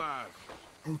stay alive.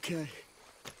 Okay.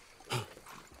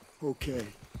 Okay.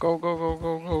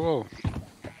 Go.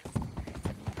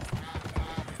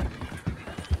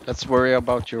 Let's worry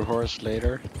about your horse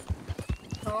later.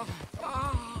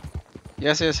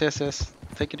 Yes.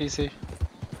 Take it easy.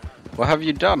 What have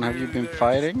you done? Have you been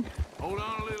fighting? Hold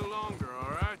on a little longer, all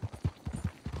right?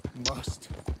 Must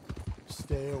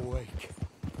stay awake.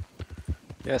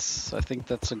 Yes, I think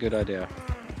that's a good idea.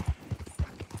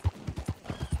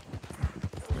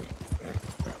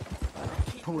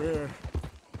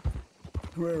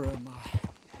 Where am I?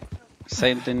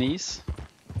 Saint Denis?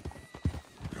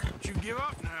 Don't you give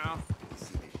up now.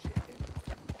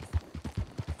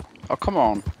 Oh, come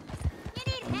on.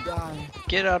 I'm dying.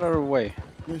 Get out of the way.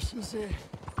 This is it.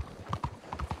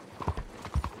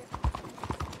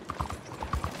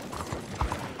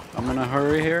 I'm in a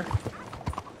hurry here.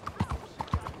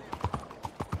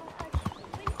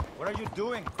 What are you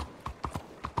doing?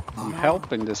 I'm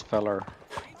helping this feller.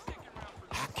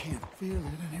 I can't feel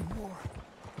it anymore.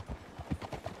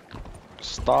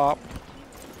 Stop.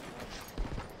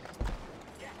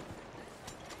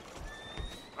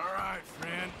 All right,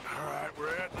 friend. All right,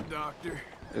 we're at the doctor.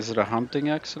 Is it a hunting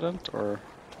accident or?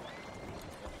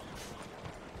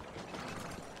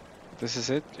 This is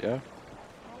it, yeah.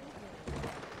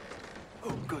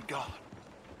 Oh, good God.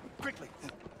 Quickly,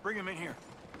 bring him in here.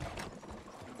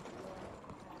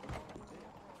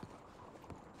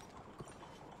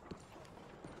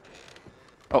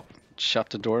 Oh, shut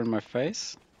the door in my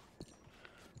face.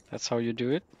 That's how you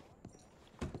do it.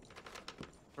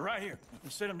 Right here.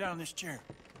 Sit him down in this chair.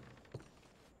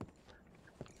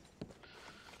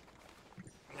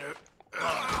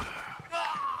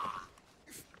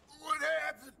 What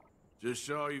happened? Just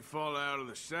saw you fall out of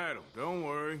the saddle. Don't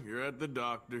worry, you're at the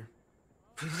doctor.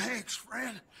 Thanks,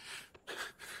 friend.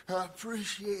 I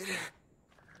appreciate it.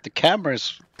 The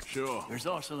cameras. Sure. There's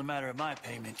also the matter of my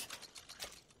payment.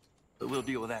 But we'll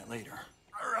deal with that later.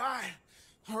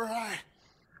 All right.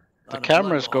 The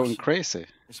camera's going crazy.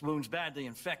 This wound's badly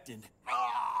infected.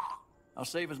 I'll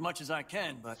save as much as I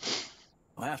can, but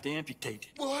I'll have to amputate.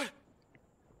 What?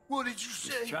 What did you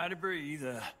say? Just try to breathe.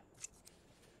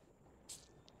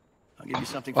 I'll give you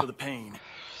something for the pain.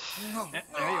 There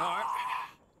you are.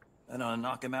 And I'll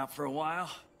knock him out for a while.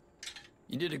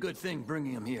 You did a good thing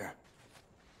bringing him here.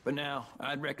 But now,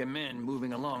 I'd recommend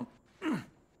moving along.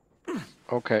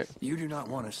 Okay. You do not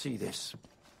want to see this.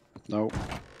 No.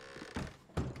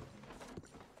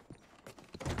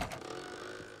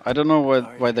 I don't know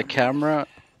why the camera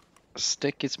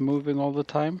stick is moving all the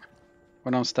time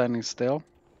when I'm standing still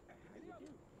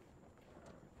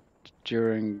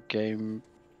during game.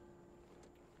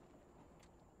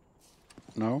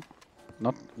 No,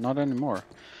 not anymore.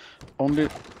 Only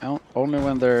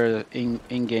when they're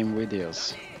in-game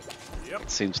videos. It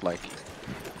seems like.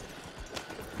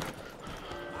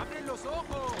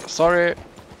 Sorry.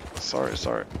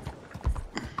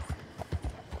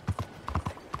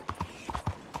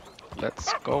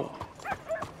 Let's go.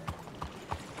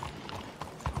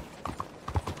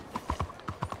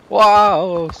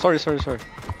 Wow! Sorry.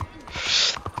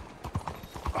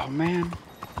 Oh man.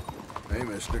 Hey,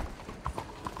 mister.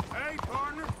 Hey,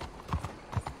 partner.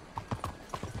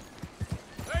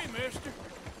 Hey, mister.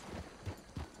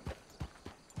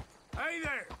 Hey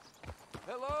there.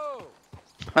 Hello.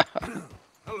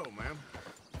 Hello, ma'am.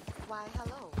 Why,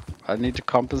 hello. I need to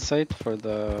compensate for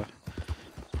the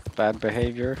bad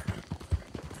behavior.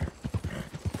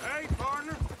 Hey,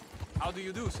 partner. How do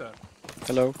you do, sir?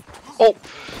 Hello. Oh!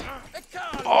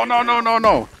 Oh no no no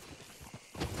no!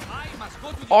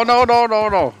 Oh no no no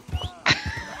no!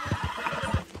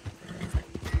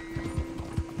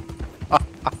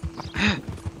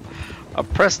 I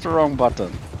pressed the wrong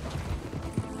button.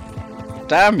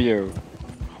 Damn you,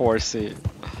 horsey.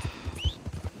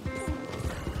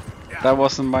 That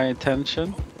wasn't my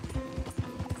intention.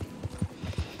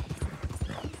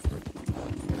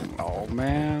 Oh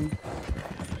man.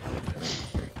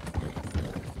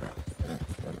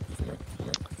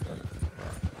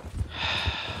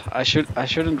 I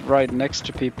shouldn't ride next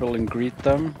to people and greet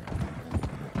them.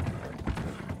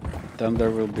 Then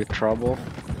there will be trouble.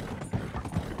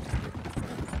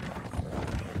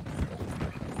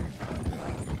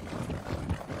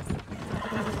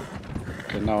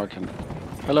 Okay, now I can.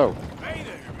 Hello. Hey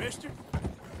there, mister.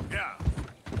 Yeah.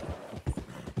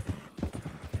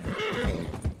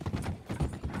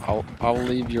 I'll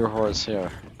leave your horse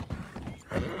here.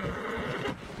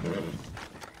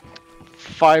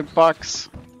 $5.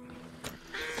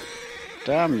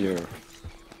 Damn you.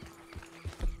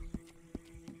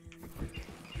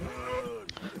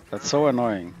 That's so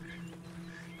annoying.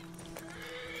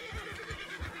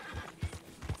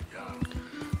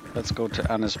 Let's go to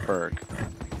Annisburg.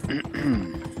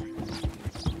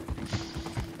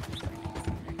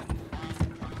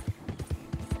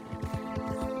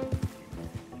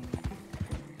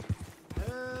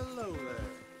 Hello there.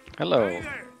 Hello. Hey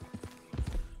there.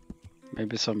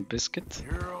 Maybe some biscuits?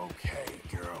 You're okay,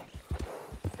 girl.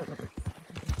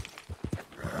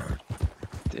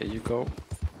 There you go.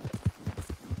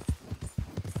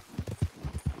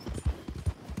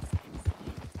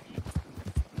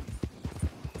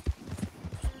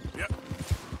 Yep.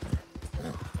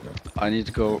 I need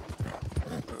to go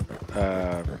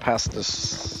past the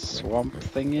swamp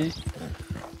thingy,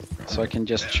 so I can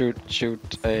just shoot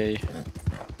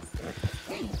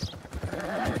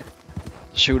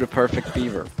a perfect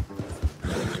beaver.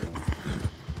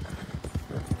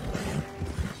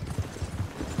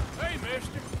 Hey,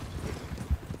 mister.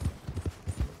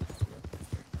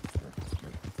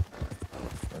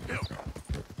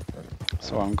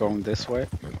 So I'm going this way.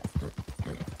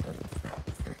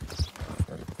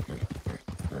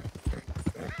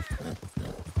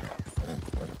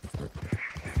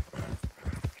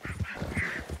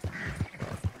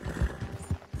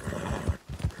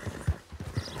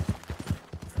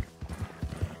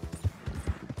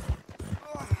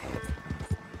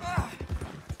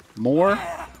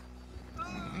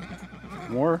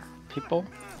 More people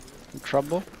in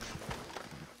trouble.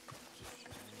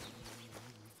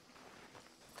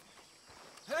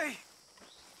 Hey,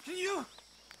 can you?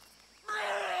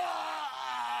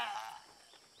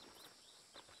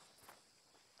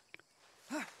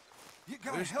 You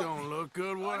gotta This help don't me. look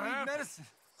good. What I need happened? medicine.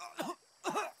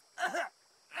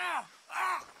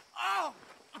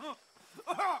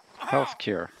 Health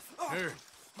cure. Here,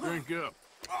 drink up.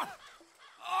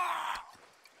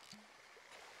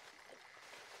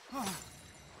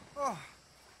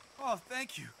 Oh,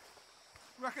 thank you.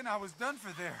 Reckon I was done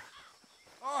for there.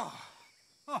 Oh.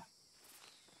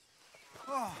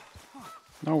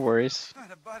 No worries. I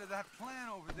had a bite of that plant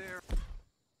over there.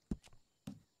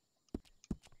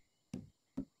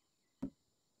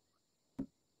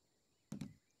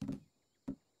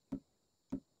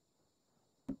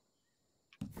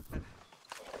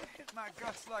 Hit my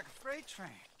guts like a freight train.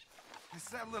 It's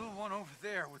that little one over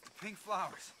there with the pink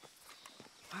flowers.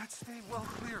 I'd stay well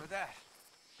clear of that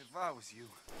if I was you.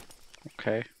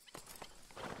 Okay.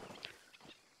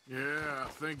 Yeah, I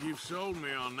think you've sold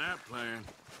me on that plan.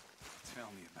 Tell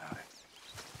me about it.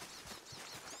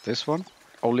 This one?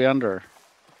 Oleander.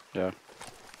 Yeah.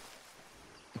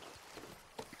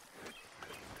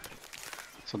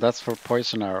 So that's for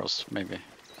poison arrows, maybe.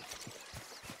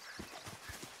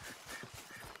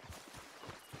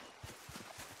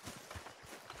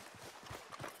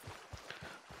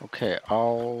 Okay,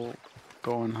 I'll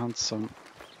go and hunt some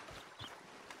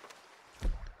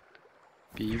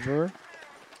beaver.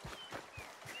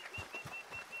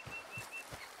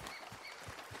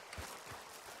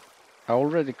 I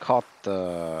already caught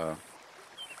the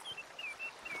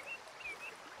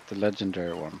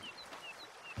legendary one.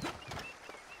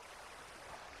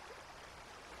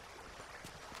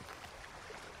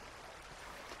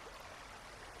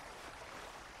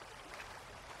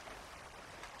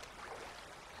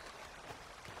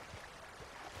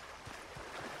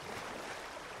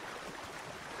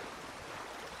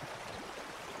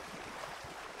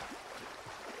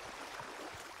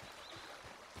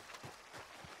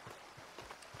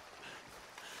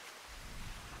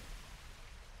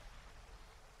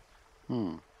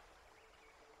 No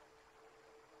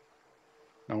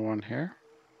one here?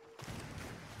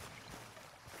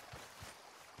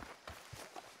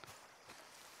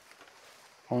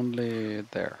 Only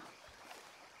there.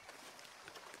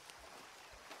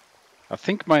 I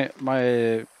think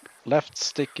my left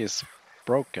stick is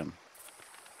broken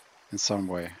in some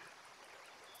way.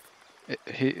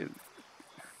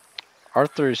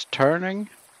 Arthur is turning.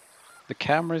 The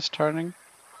camera is turning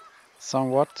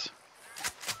somewhat.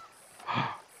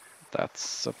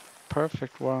 That's a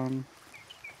perfect one.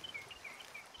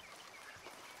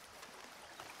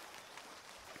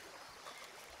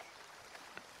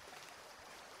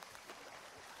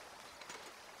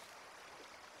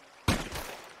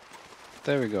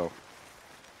 There we go.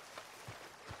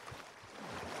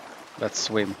 Let's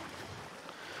swim.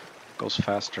 Goes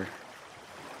faster.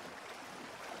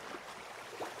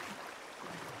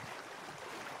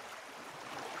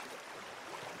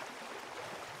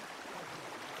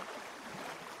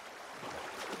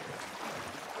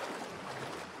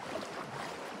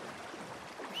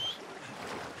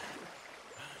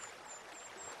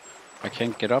 I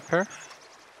can't get up here?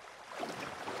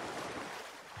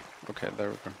 Okay, there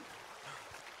we go.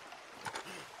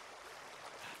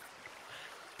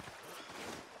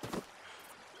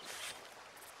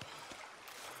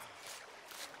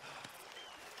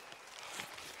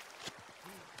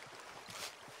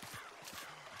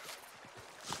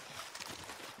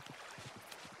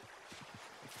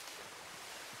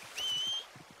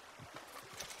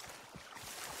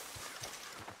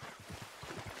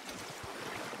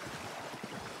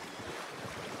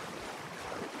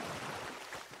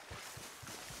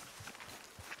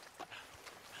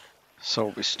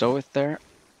 So we stow it there,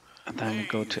 and then we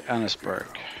go to Annesburg.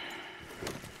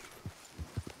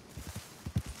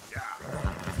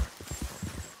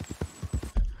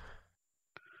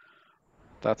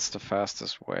 That's the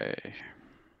fastest way.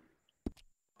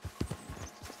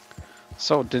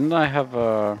 So didn't I have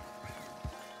a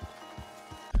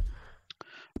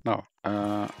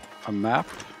a map?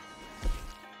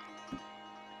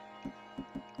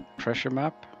 Treasure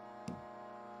map?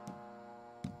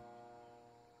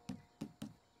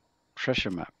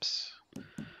 Treasure maps.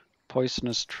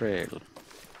 Poisonous Trail.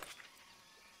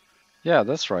 Yeah,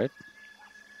 that's right.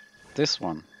 This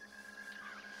one.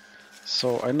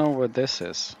 So I know where this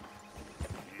is.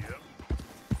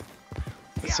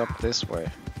 It's up this way.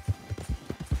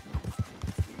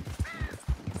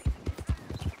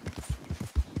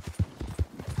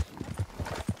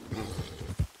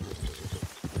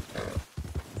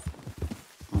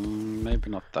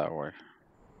 Maybe not that way.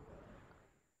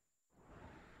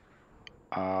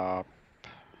 Up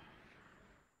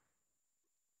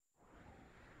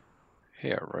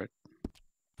here, right?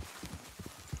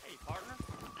 Hey, partner.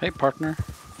 Hey, partner.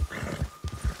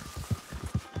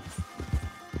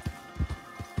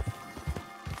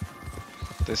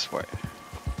 This way.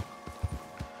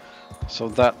 So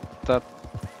that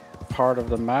part of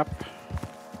the map.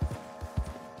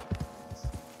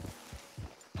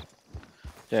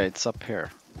 Yeah, it's up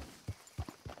here.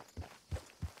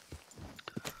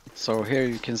 So here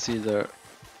you can see the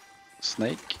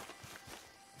snake.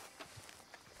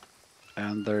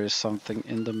 And there is something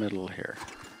in the middle here.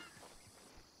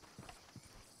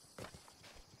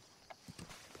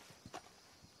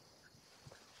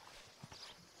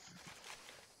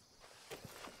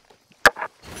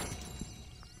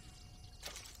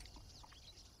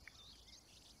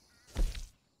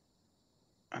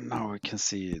 And now we can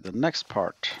see the next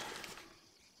part.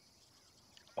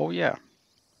 Oh yeah.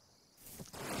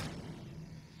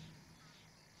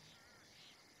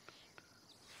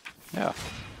 Yeah.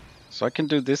 So I can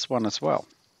do this one as well.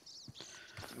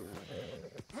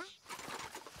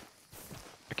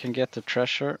 I can get the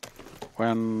treasure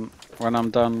when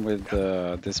I'm done with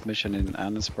this mission in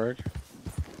Annesburg.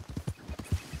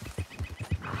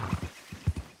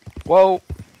 Whoa!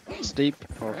 Steep.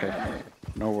 Okay.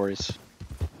 No worries.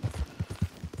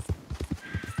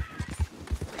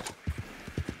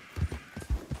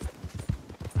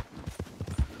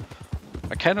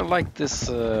 I kind of like this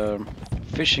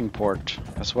fishing port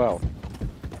as well.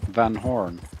 Van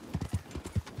Horn.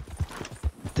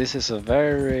 This is a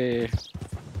very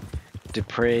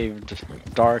depraved,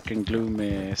 dark and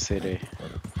gloomy city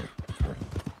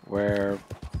where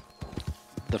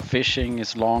the fishing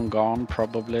is long gone,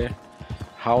 probably.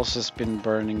 House has been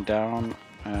burning down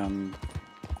and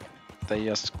they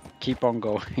just keep on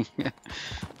going.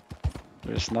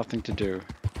 There's nothing to do.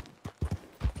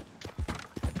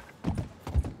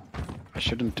 I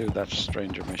shouldn't do that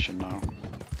stranger mission now.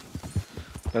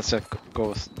 Let's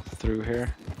go through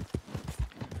here.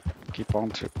 Keep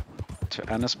on to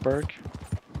Annesburg.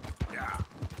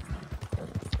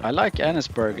 I like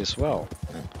Annisburg as well.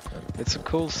 It's a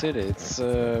cool city. It's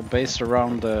based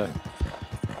around the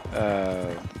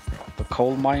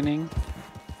coal mining.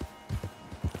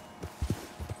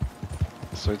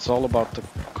 So it's all about the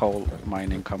coal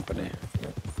mining company.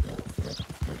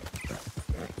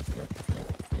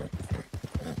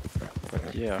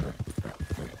 But yeah.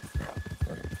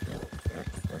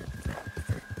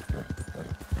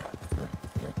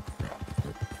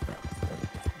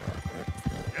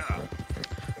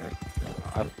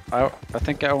 I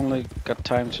think I only got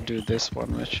time to do this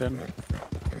one mission.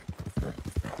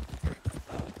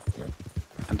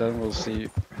 And then we'll see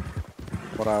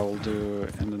what I will do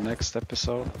in the next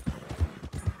episode.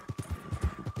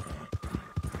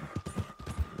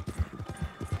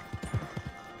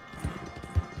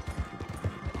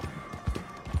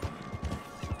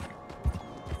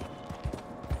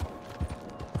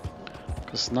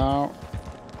 Because now...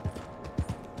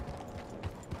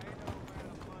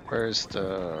 Where's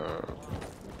the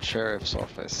sheriff's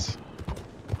office?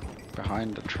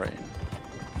 Behind the train.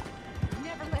 You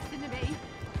never listen to me.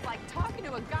 It's like talking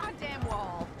to a goddamn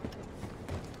wall.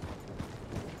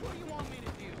 What do you want me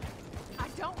to do? I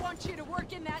don't want you to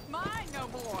work in that mine no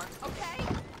more, okay?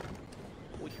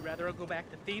 Would you rather I go back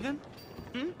to thieving?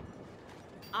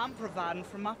 I'm providing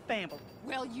for my family.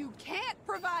 Well, you can't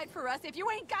provide for us if you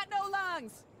ain't got no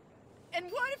lungs. And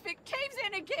what if it caves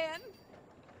in again?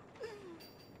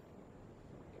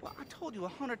 Well, I told you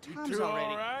 100 You times two already.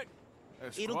 all right?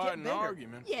 That's It'll quite get an better.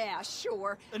 argument. Yeah,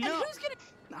 sure. And No, who's gonna...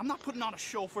 I'm not putting on a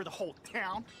show for the whole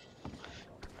town.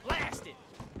 Blast it!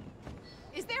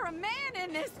 Is there a man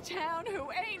in this town who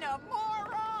ain't a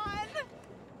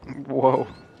moron? Whoa.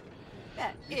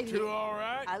 That You idiot. two all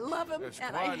right? I love him That's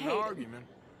and quite I an hate him. argument.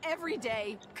 Every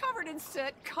day, covered in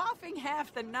soot, coughing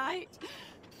half the night.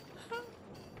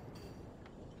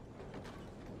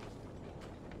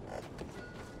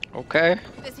 Okay.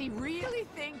 Does he really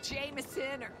think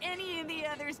Jameson or any of the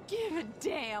others give a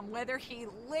damn whether he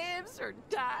lives or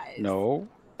dies? No,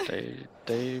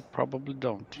 they probably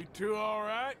don't. You two all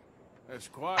right? That's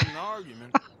quite an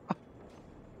argument.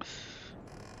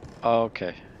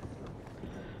 Okay.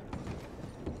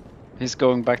 He's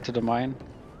going back to the mine?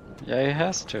 Yeah, he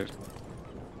has to.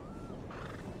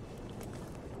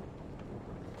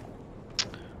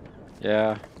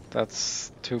 Yeah,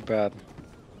 that's too bad.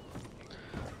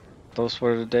 Those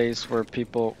were the days where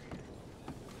people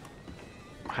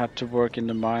had to work in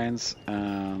the mines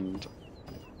and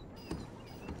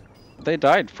they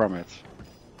died from it.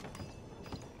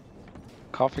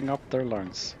 Coughing up their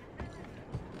lungs.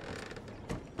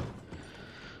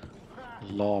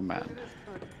 Lawman.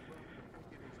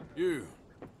 You.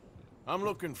 I'm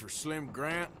looking for Slim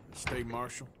Grant, the state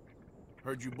marshal.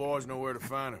 Heard you boys know where to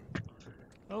find him.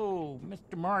 Oh,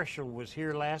 Mr. Marshall was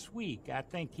here last week. I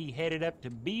think he headed up to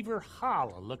Beaver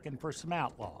Hollow looking for some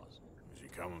outlaws. Is he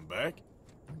coming back?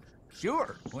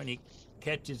 Sure, when he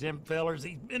catches them fellers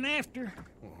he's been after.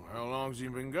 Well, how long's he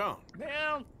been gone?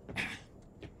 Well,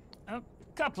 a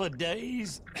couple of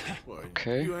days. Well,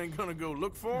 Okay. you ain't gonna go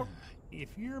look for him?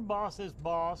 If your boss's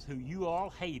boss, who you all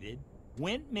hated,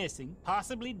 went missing,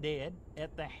 possibly dead,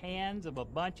 at the hands of a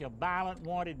bunch of violent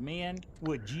wanted men,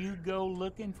 would you go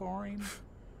looking for him?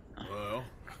 Well,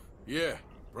 yeah,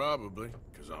 probably,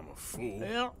 because I'm a fool.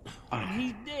 Well, when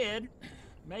he's dead,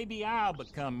 maybe I'll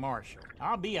become marshal.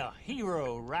 I'll be a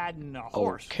hero riding a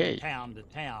horse Okay. from town to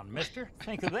town, mister.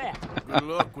 Think of that. Good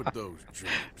luck with those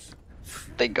dreams.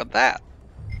 Think of that.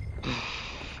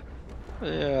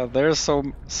 Yeah, there's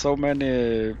so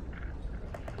many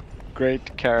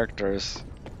great characters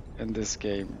in this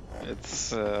game. It's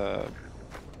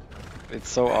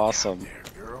so awesome. There,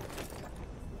 girl.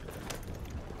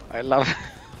 I love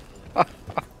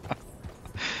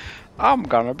I'm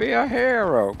gonna be a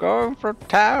hero going from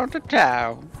town to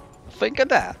town. Think of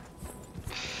that.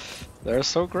 They're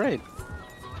so great.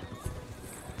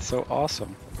 So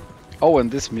awesome. Oh,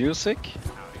 and this music?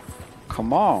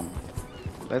 Come on.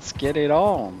 Let's get it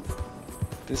on.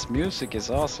 This music is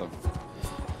awesome.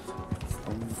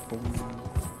 Boom, boom, boom,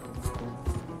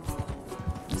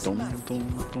 boom. Dum, dum,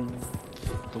 dum,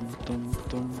 dum, dum,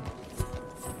 dum.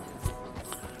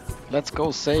 Let's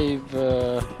go save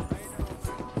this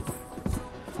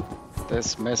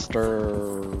Mr.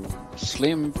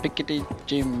 Slim Pickety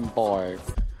Jim boy.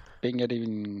 Bring it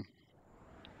in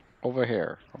over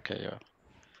here. Okay, yeah.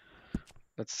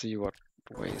 Let's see what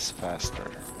way is faster.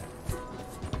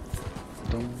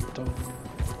 Dum, dum,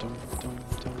 dum, dum,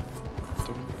 dum,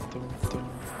 dum, dum, dum.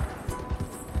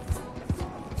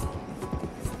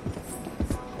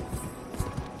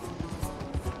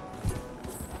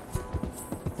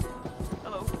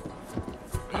 Hello.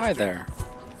 Hi there.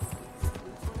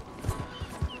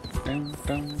 Dun,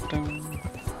 dun, dun.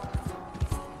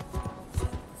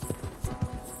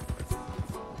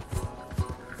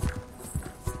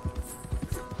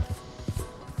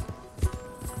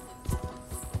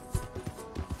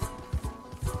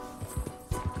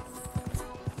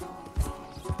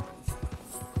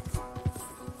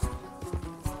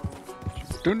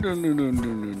 Dun dun dun dun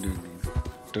dun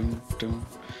dun dun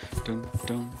dun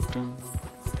dun dun dun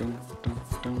dun dun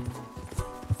dun.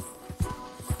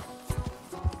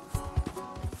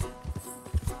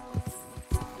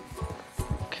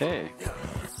 Okay.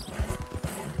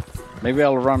 Maybe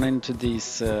I'll run into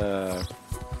these up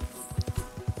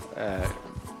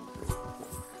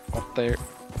there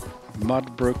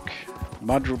Mudbrook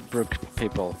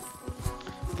people.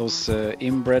 Those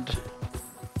inbred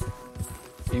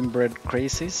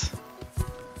crazies.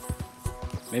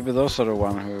 Maybe those are the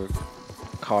one who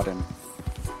caught him.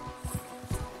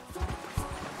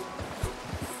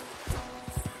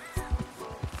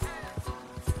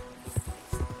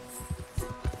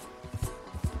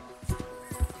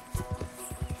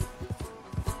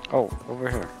 Oh, over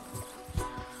here.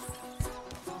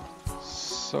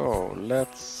 So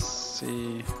let's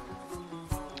see.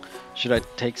 Should I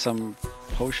take some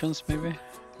potions maybe?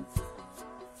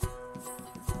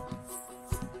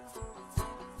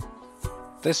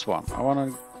 This one. I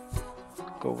want to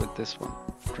go with this one.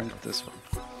 Drink this one.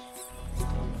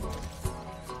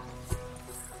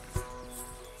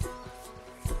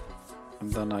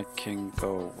 And then I can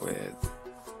go with...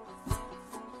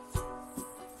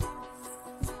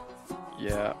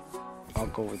 Yeah, I'll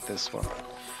go with this one.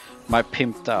 My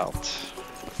pimped out.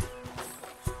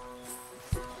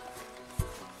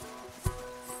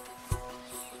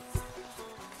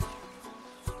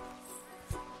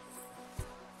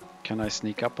 Can I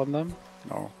sneak up on them?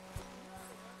 No.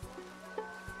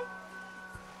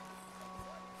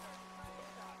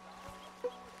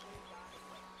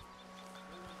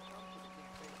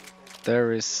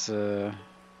 There is...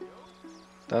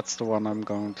 that's the one I'm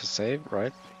going to save,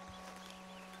 right?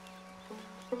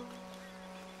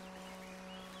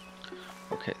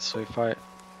 Okay, so if I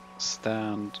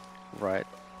stand right...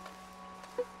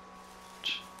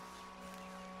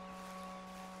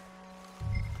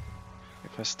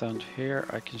 If I stand here,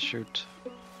 I can shoot.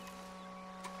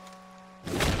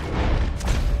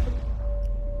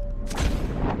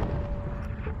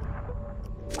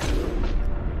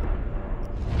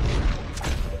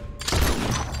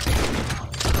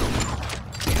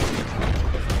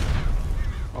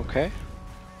 Okay.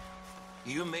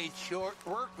 You made short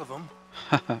work of them.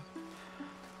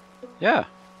 Yeah,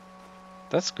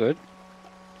 that's good.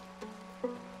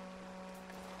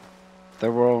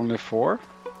 There were only 4.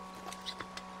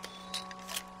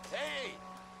 Hey,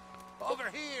 over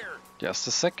here. Just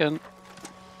a second.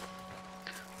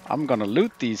 I'm gonna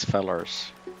loot these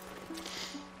fellers.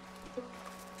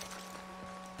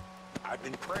 I've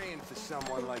been praying for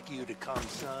someone like you to come,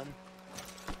 son.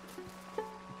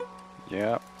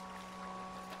 Yeah.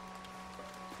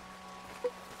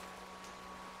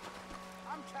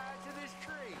 I'm tied to this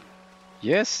tree.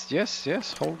 Yes, yes,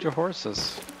 yes. Hold your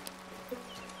horses.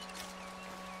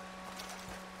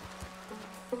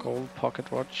 Gold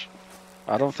pocket watch.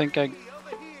 I don't think I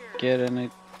get any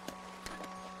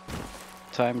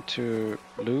time to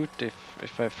loot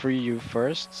if I free you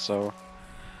first, so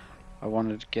I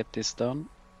wanted to get this done.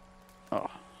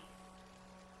 Oh,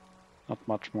 not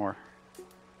much more.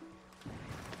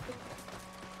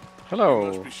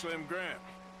 Hello. Must be Slim Grant.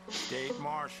 State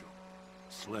Marshal,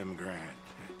 Slim Grant.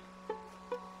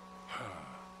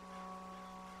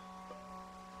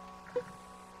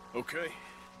 Okay,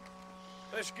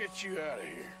 let's get you out of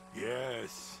here.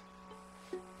 Yes,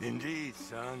 indeed,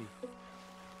 son.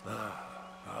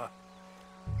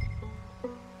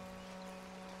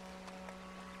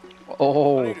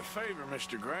 Oh. I need a favor,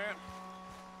 Mr. Grant.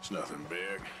 It's nothing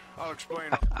big. I'll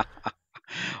explain.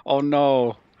 Oh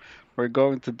no, we're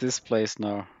going to this place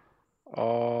now.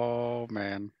 Oh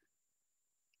man.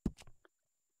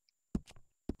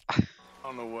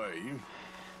 On the way, you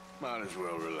might as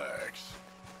well relax.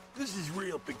 This is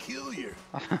real peculiar.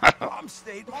 I'm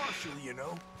State Marshal, you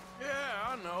know. Yeah,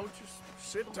 I know. Just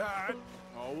sit tight.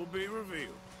 All will be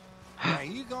revealed. Now,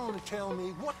 you going to tell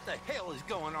me what the hell is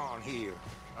going on here?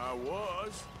 I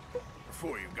was.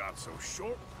 Before you got so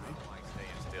short. I don't like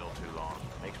staying still too long.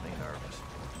 Makes me nervous.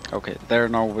 Okay, there are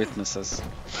no witnesses.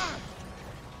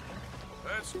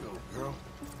 Let's go, girl.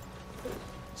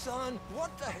 Son,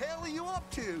 what the hell are you up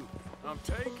to? I'm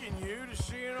taking you to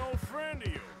see an old friend of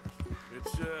yours.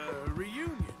 It's a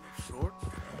reunion of sorts.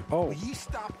 Oh. Will you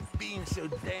stop being so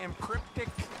damn cryptic?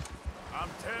 I'm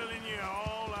telling you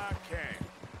all I can.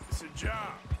 It's a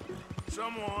job.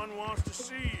 Someone wants to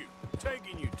see you,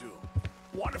 taking you to them.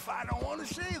 What if I don't want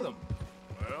to see them?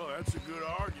 Well, that's a good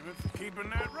argument for keeping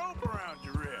that rope around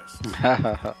your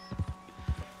wrist.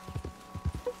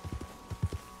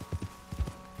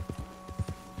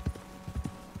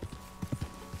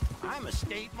 I'm a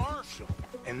state marshal,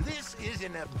 and this is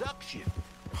an abduction.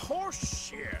 Horse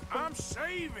shit, I'm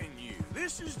saving you.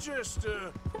 This is just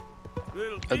a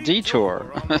little A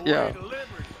detour. on the way Yeah. to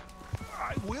liberty.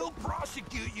 I will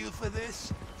prosecute you for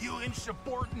this, you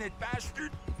insubordinate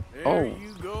bastard. There Oh.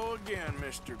 you go again,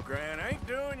 Mr. Grant. Ain't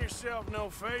doing yourself no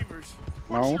favors.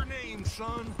 What's No. your name,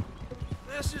 son?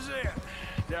 This is it.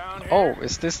 Down here. Oh,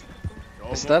 is this?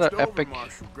 Is that Almost an over, epic?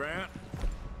 Marshal Grant.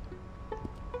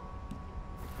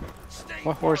 State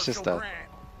What horse is Marshal that?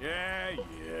 Grant.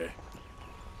 Yeah.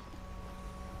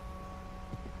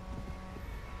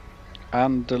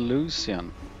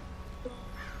 Andalusian.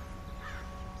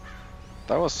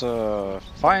 That was a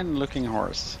fine-looking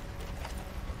horse.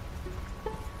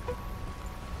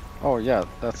 Oh yeah,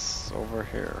 that's over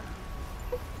here.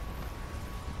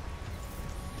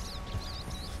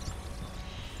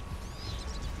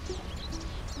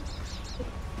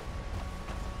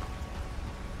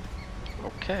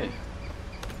 Okay.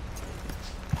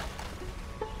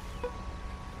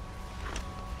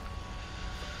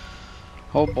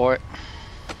 Oh boy.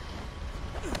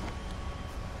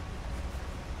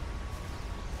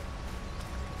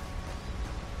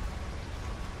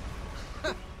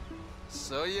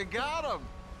 So you got him.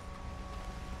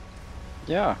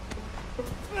 Yeah.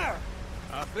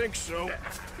 I think so.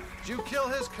 Did you kill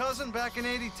his cousin back in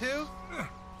 '82?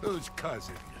 Whose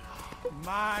cousin?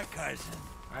 My cousin.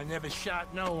 I never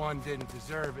shot no one didn't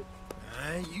deserve it.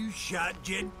 You shot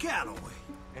Jed Calloway.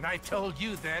 And I told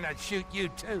you then I'd shoot you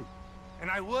too. And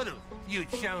I would've if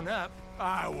you'd shown up.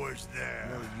 I was there.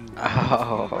 No, you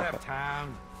Oh. You left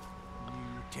town. You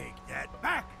take that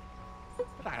back.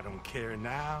 But I don't care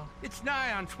now. It's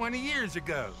nigh on 20 years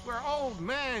ago. We're old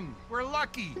men. We're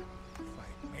lucky.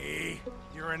 Fight me.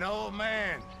 You're an old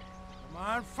man. Come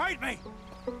on, fight me.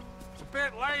 It's a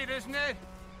bit late, isn't it?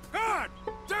 God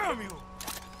damn you!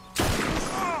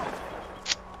 Oh!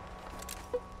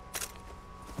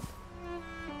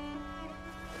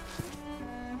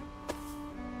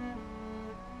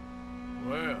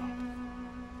 Well,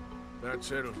 that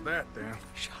settles that then.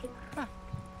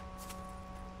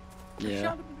 Yeah.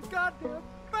 Shot him in the goddamn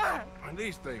back! And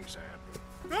these things happen.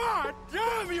 God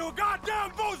damn you,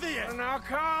 goddamn both of you! Well, now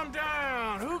calm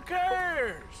down. Who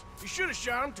cares? You should have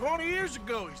shot him 20 years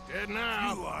ago. He's dead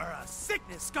now. You are a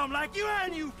sickness scum like you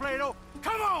and you, Plato.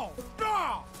 Come on,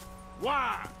 draw!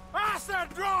 Why? I said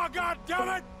draw,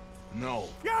 goddammit! No.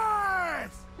 Yes!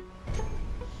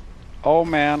 Oh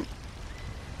man.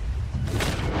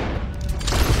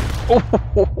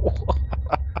 Oh.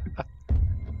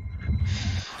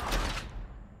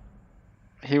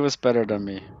 He was better than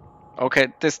me. Okay,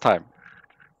 this time.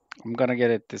 I'm gonna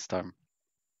get it this time.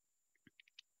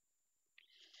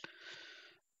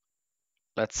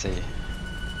 Let's see.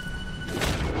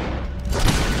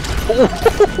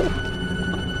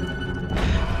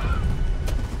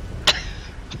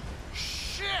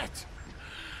 Shit!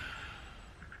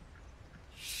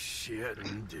 Shit,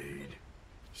 indeed.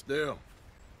 Still,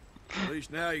 at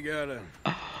least now you got an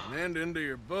ending to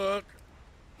your book.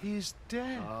 He's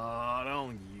dead. Oh,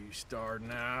 don't you start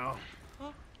now.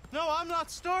 No, I'm not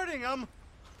starting. I'm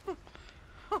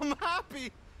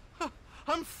happy.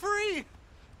 I'm free.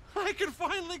 I can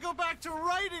finally go back to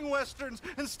writing westerns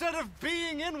instead of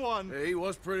being in one. Hey, he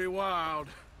was pretty wild.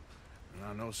 And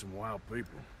I know some wild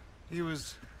people. He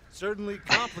was certainly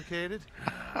complicated.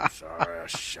 I'm sorry I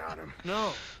shot him.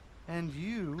 No, and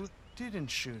you didn't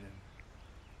shoot him.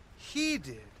 He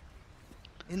did.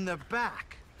 In the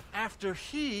back, after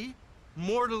he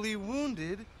mortally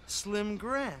wounded Slim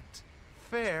Grant.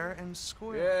 Fair and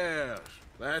square. Yes,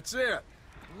 that's it.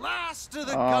 Last of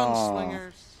the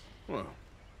gunslingers. Well,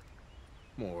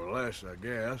 more or less, I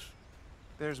guess.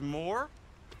 There's more?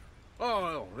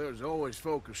 Oh, there's always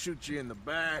folk who shoot you in the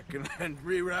back and then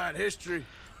rewrite history.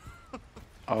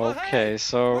 Well, Okay, hey,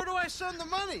 so where do I send the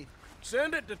money?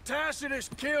 Send it to Tacitus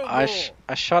Kilgore.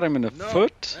 I shot him in the No,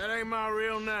 foot, that ain't my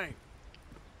real name.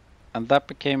 and that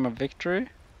became a victory.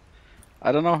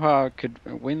 I don't know how I could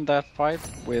win that fight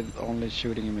with only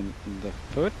shooting him in the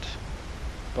foot,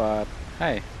 but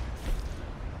hey.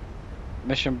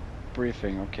 Mission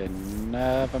briefing, okay,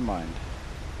 never mind.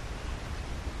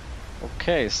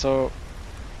 Okay, so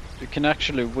you can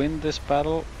actually win this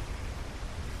battle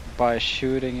by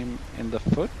shooting him in the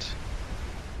foot.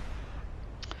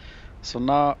 So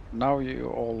now you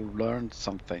all learned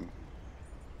something.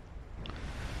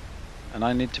 And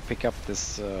I need to pick up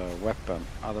this weapon,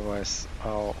 otherwise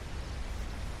I'll...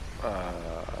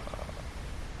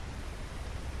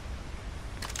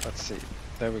 let's see,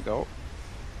 there we go.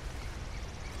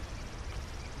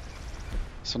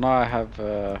 So now I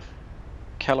have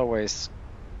Calloway's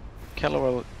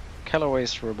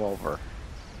revolver.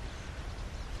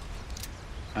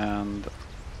 And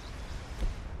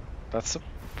that's a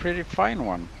pretty fine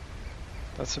one.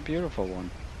 That's a beautiful one.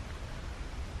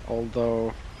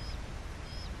 Although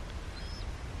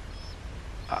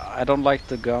I don't like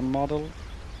the gun model,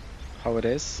 how it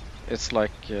is. It's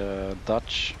like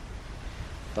Dutch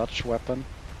weapon.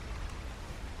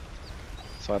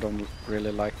 So I don't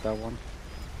really like that one.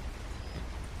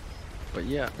 But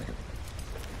yeah,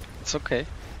 it's okay.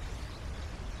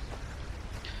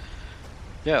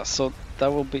 Yeah, so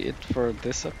that will be it for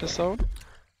this episode.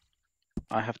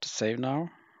 I have to save now.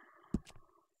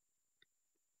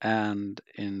 And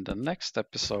in the next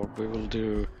episode we will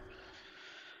do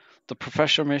the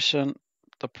professor mission,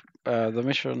 the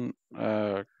mission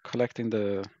collecting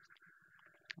the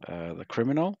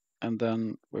criminal, and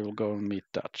then we will go and meet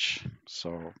Dutch.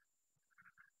 So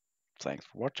thanks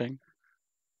for watching.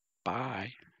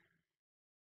 Bye.